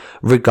 If we,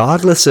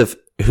 regardless of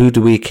who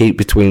do we keep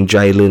between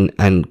Jalen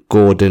and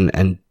Gordon,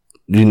 and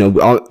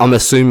I'm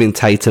assuming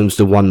Tatum's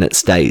the one that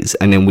stays,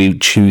 and then we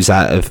choose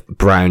out of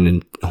Brown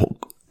and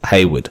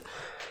Hayward.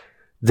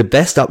 the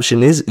best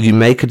option is you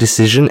make a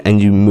decision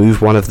and you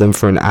move one of them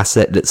for an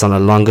asset that's on a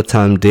longer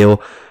term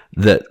deal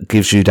that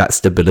gives you that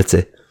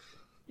stability.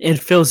 It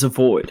fills a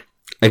void.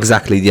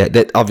 Exactly, yeah.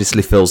 That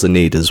obviously fills a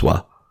need as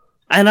well.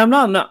 And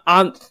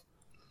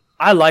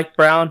I like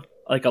Brown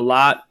like a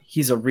lot.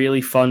 He's a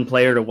really fun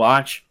player to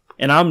watch.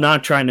 And I'm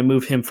not trying to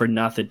move him for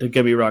nothing. Don't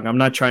get me wrong. I'm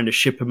not trying to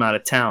ship him out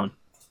of town.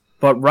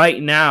 But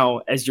right now,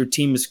 as your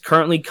team is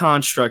currently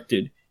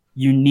constructed,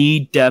 you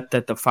need depth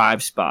at the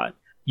 5 spot.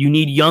 You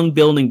need young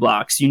building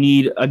blocks. You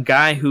need a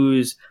guy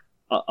who's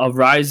a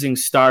rising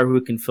star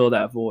who can fill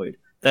that void.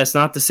 That's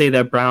not to say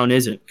that Brown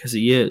isn't, because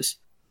he is.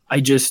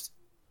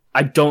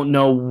 I don't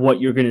know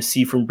what you're going to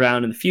see from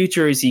Brown in the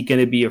future. Is he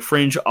going to be a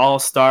fringe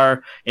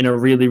all-star and a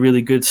really,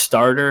 really good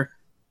starter?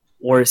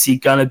 Or is he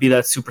going to be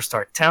that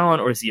superstar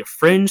talent? Or is he a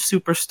fringe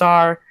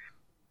superstar?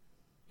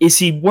 Is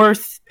he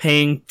worth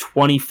paying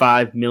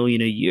 $25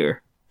 million a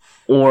year?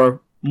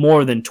 Or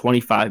more than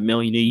 $25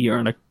 million a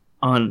year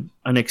on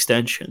an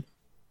extension?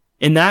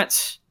 And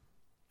that's,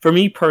 for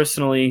me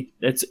personally,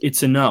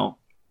 it's a no.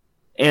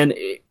 And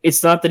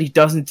it's not that he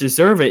doesn't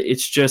deserve it.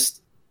 It's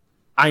just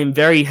I am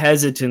very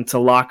hesitant to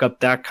lock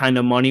up that kind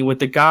of money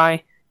with a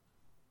guy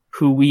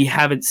who we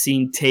haven't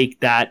seen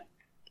take that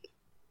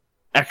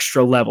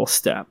extra level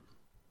step.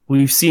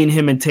 We've seen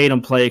him and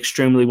Tatum play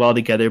extremely well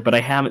together, but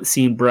I haven't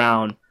seen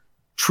Brown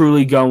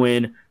truly go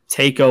in,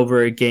 take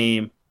over a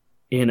game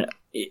in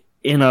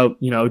a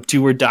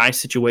do or die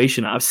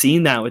situation. I've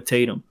seen that with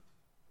Tatum.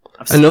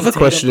 Another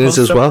question is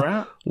as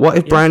well, what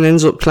if Brown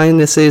ends up playing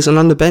this season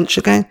on the bench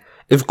again?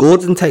 If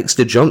Gordon takes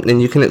the jump, then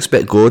you can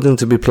expect Gordon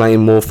to be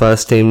playing more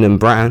first team than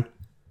Brown.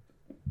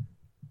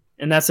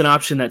 And that's an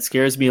option that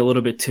scares me a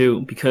little bit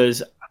too,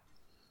 because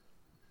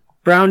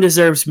Brown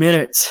deserves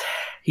minutes.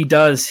 He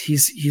does.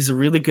 He's a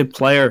really good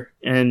player,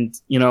 and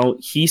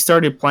he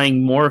started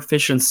playing more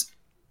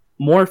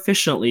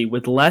efficiently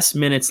with less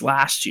minutes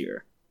last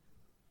year.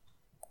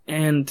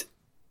 And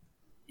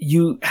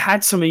you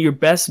had some of your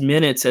best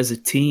minutes as a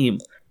team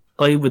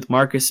played with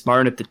Marcus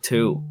Smart at the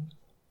 2.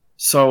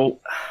 So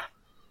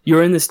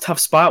you're in this tough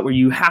spot where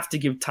you have to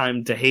give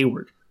time to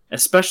Hayward,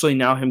 especially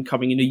now him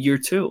coming into year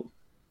 2.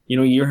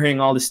 You're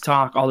hearing all this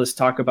talk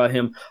about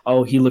him.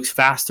 Oh, he looks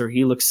faster.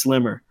 He looks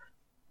slimmer.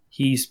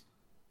 He's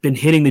been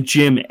hitting the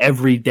gym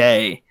every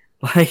day.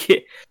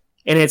 And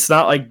it's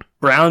not like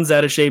Brown's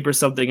out of shape or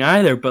something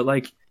either,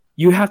 but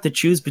you have to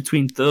choose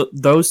between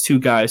those two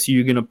guys who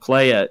you're going to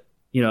play at,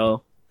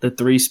 the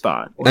 3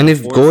 spot. And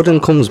if Gordon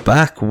comes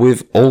back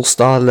with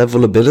all-star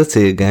level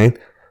ability again,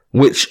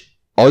 which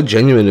I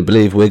genuinely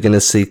believe we're going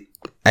to see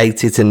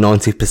 80 to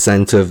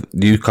 90% of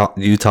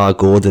Utah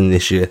Gordon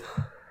this year,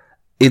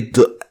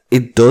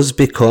 it does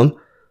become,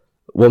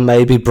 well,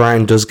 maybe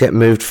Brown does get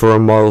moved for a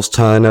Miles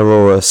Turner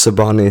or a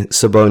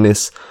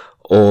Sabonis,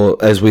 or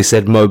as we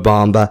said, Mo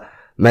Bamba.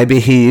 Maybe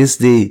he is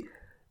the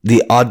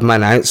odd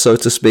man out, so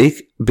to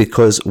speak,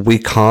 because we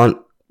can't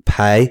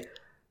pay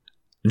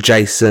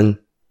Jason,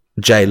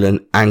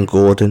 Jalen, and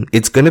Gordon.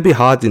 It's going to be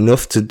hard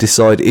enough to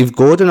decide if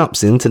Gordon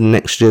opts into the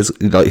next year's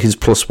his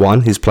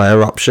 +1, his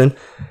player option.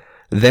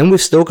 Then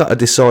we've still got to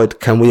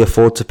decide: can we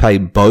afford to pay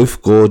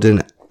both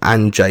Gordon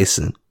and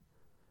Jason?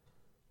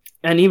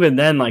 And even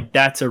then,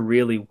 that's a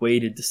really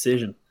weighted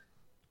decision.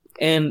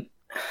 And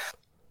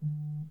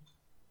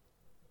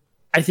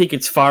I think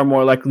it's far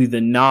more likely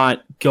than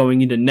not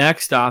going into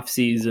next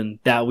offseason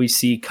that we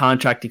see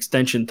contract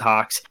extension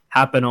talks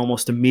happen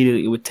almost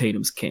immediately with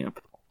Tatum's camp.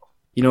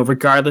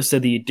 Regardless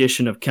of the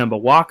addition of Kemba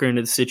Walker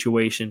into the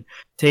situation,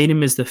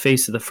 Tatum is the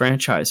face of the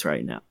franchise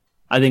right now.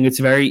 I think it's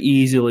very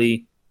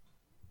easily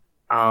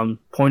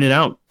pointed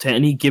out to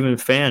any given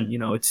fan.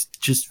 It's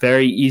just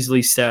very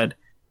easily said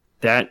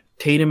that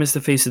Tatum is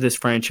the face of this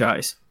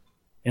franchise.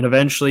 And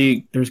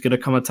eventually there's going to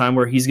come a time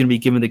where he's going to be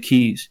given the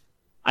keys.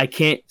 I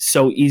can't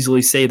so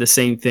easily say the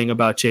same thing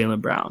about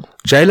Jaylen Brown.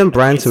 Jaylen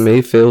Brown to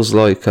me feels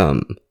like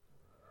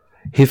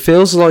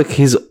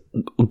he's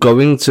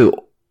going to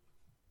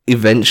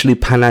eventually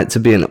pan out to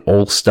be an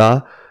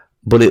all-star,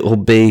 but it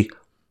won't be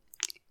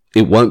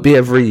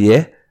every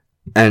year,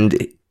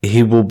 and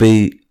he will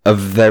be a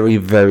very,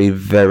 very,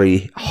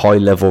 very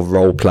high-level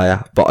role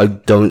player, but I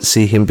don't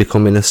see him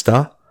becoming a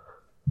star.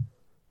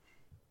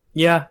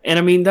 Yeah, and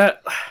I mean,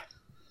 that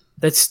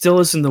still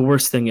isn't the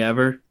worst thing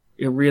ever.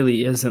 It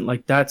really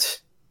isn't.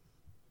 That's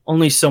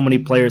only so many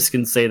players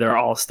can say they're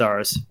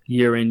all-stars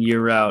year in,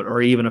 year out,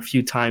 or even a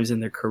few times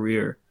in their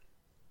career.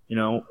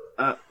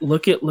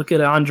 Look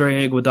at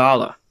Andre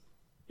Iguodala.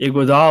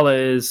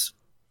 Iguodala is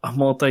a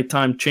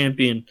multi-time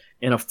champion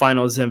and a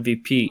Finals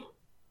MVP,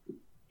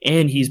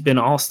 and he's been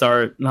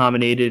All-Star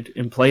nominated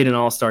and played in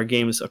All-Star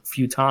games a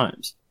few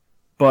times.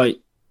 But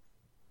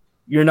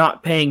you're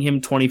not paying him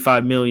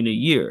 $25 million a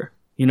year.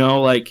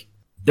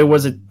 There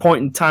was a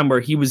point in time where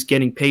he was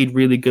getting paid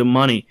really good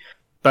money,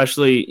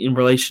 especially in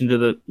relation to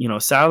the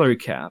salary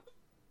cap.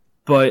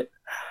 But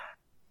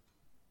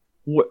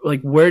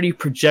where do you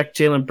project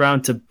Jaylen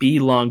Brown to be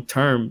long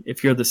term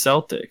if you're the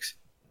Celtics?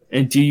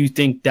 And do you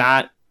think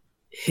that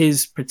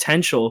his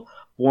potential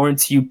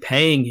warrants you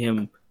paying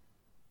him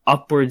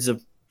upwards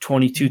of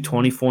 22,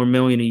 24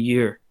 million a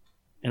year.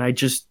 And I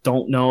just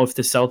don't know if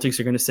the Celtics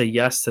are going to say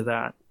yes to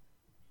that.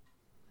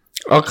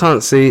 I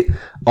can't see.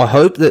 I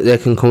hope that they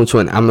can come to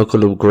an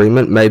amicable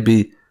agreement,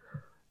 maybe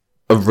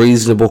a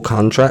reasonable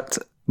contract.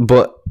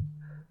 But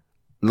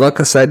like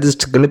I said, there's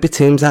going to be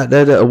teams out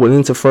there that are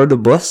willing to throw the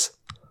bus.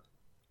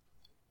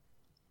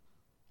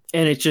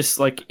 And it just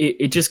like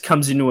it just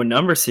comes into a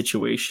number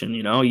situation,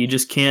 you know. You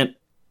just can't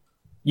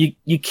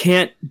you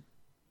can't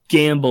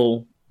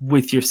gamble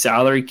with your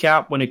salary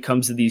cap when it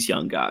comes to these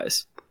young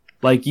guys.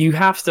 Like you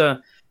have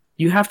to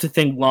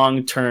think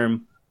long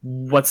term.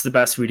 What's the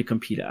best for you to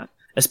compete at?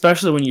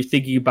 Especially when you're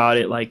thinking about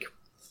it, like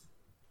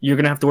you're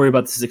gonna have to worry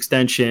about this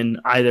extension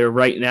either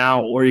right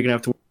now or you're gonna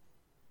have to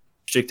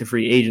restrict the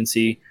free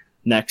agency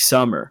next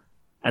summer.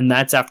 And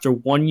that's after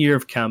 1 year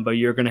of Kemba.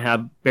 You're going to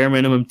have bare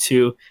minimum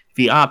 2. If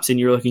he opts in,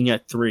 you're looking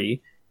at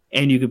 3.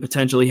 And you could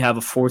potentially have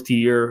a 4th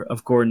year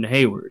of Gordon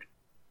Hayward.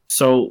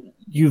 So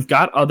you've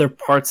got other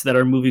parts that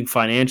are moving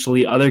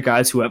financially, other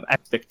guys who have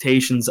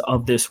expectations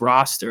of this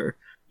roster.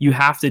 You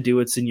have to do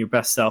what's in your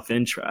best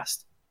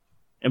self-interest.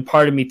 And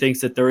part of me thinks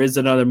that there is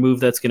another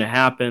move that's going to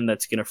happen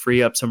that's going to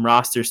free up some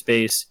roster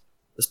space,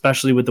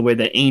 especially with the way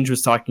that Ainge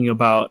was talking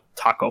about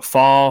Taco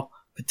Fall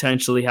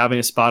potentially having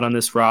a spot on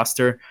this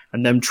roster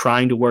and them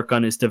trying to work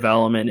on his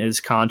development and his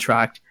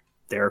contract.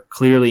 They're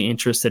clearly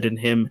interested in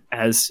him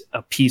as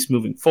a piece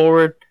moving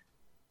forward.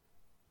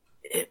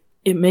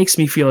 It makes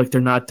me feel like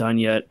they're not done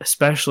yet,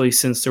 especially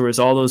since there was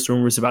all those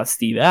rumors about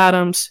Steve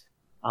Adams.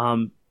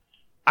 I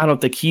don't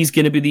think he's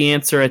going to be the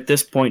answer at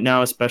this point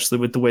now, especially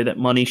with the way that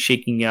money's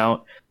shaking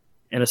out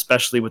and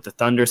especially with the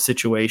Thunder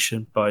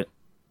situation, but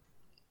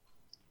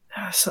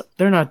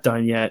they're not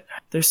done yet.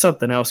 There's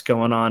something else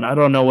going on. I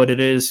don't know what it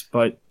is,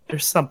 but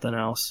there's something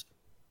else.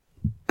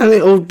 And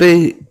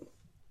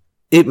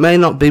it may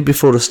not be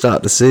before the start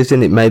of the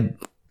season. It may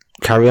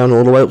carry on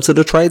all the way up to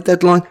the trade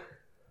deadline.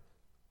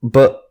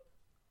 But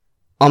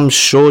I'm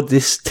sure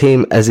this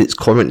team, as it's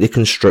currently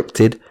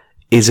constructed,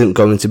 isn't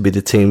going to be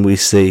the team we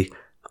see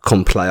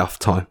come playoff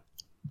time.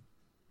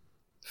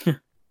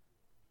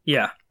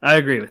 Yeah, I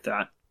agree with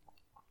that.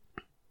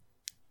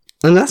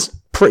 And that's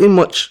pretty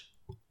much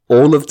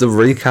all of the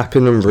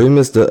recapping and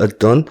rumours that are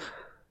done.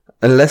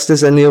 Unless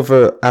there's any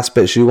other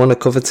aspects you want to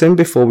cover, Tim,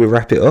 before we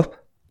wrap it up.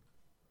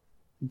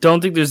 Don't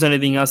think there's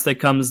anything else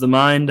that comes to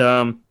mind.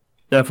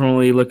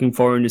 Definitely looking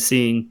forward to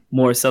seeing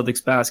more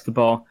Celtics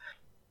basketball.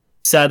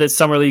 Sad that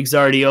Summer League's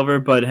already over,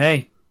 but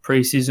hey,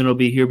 preseason will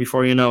be here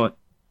before you know it.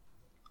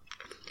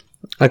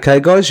 Okay,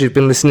 guys, you've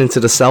been listening to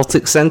the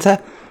Celtics Centre.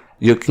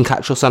 You can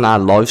catch us on our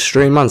live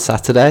stream on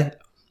Saturday,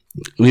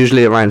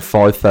 usually around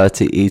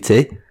 5:30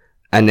 ET.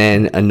 And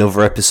then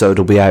another episode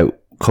will be out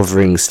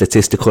covering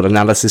statistical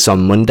analysis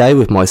on Monday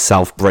with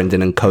myself,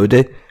 Brendan, and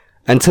Cody.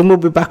 And Tim will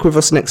be back with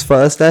us next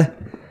Thursday.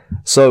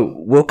 So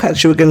we'll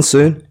catch you again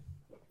soon.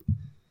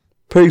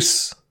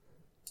 Peace.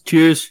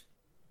 Cheers.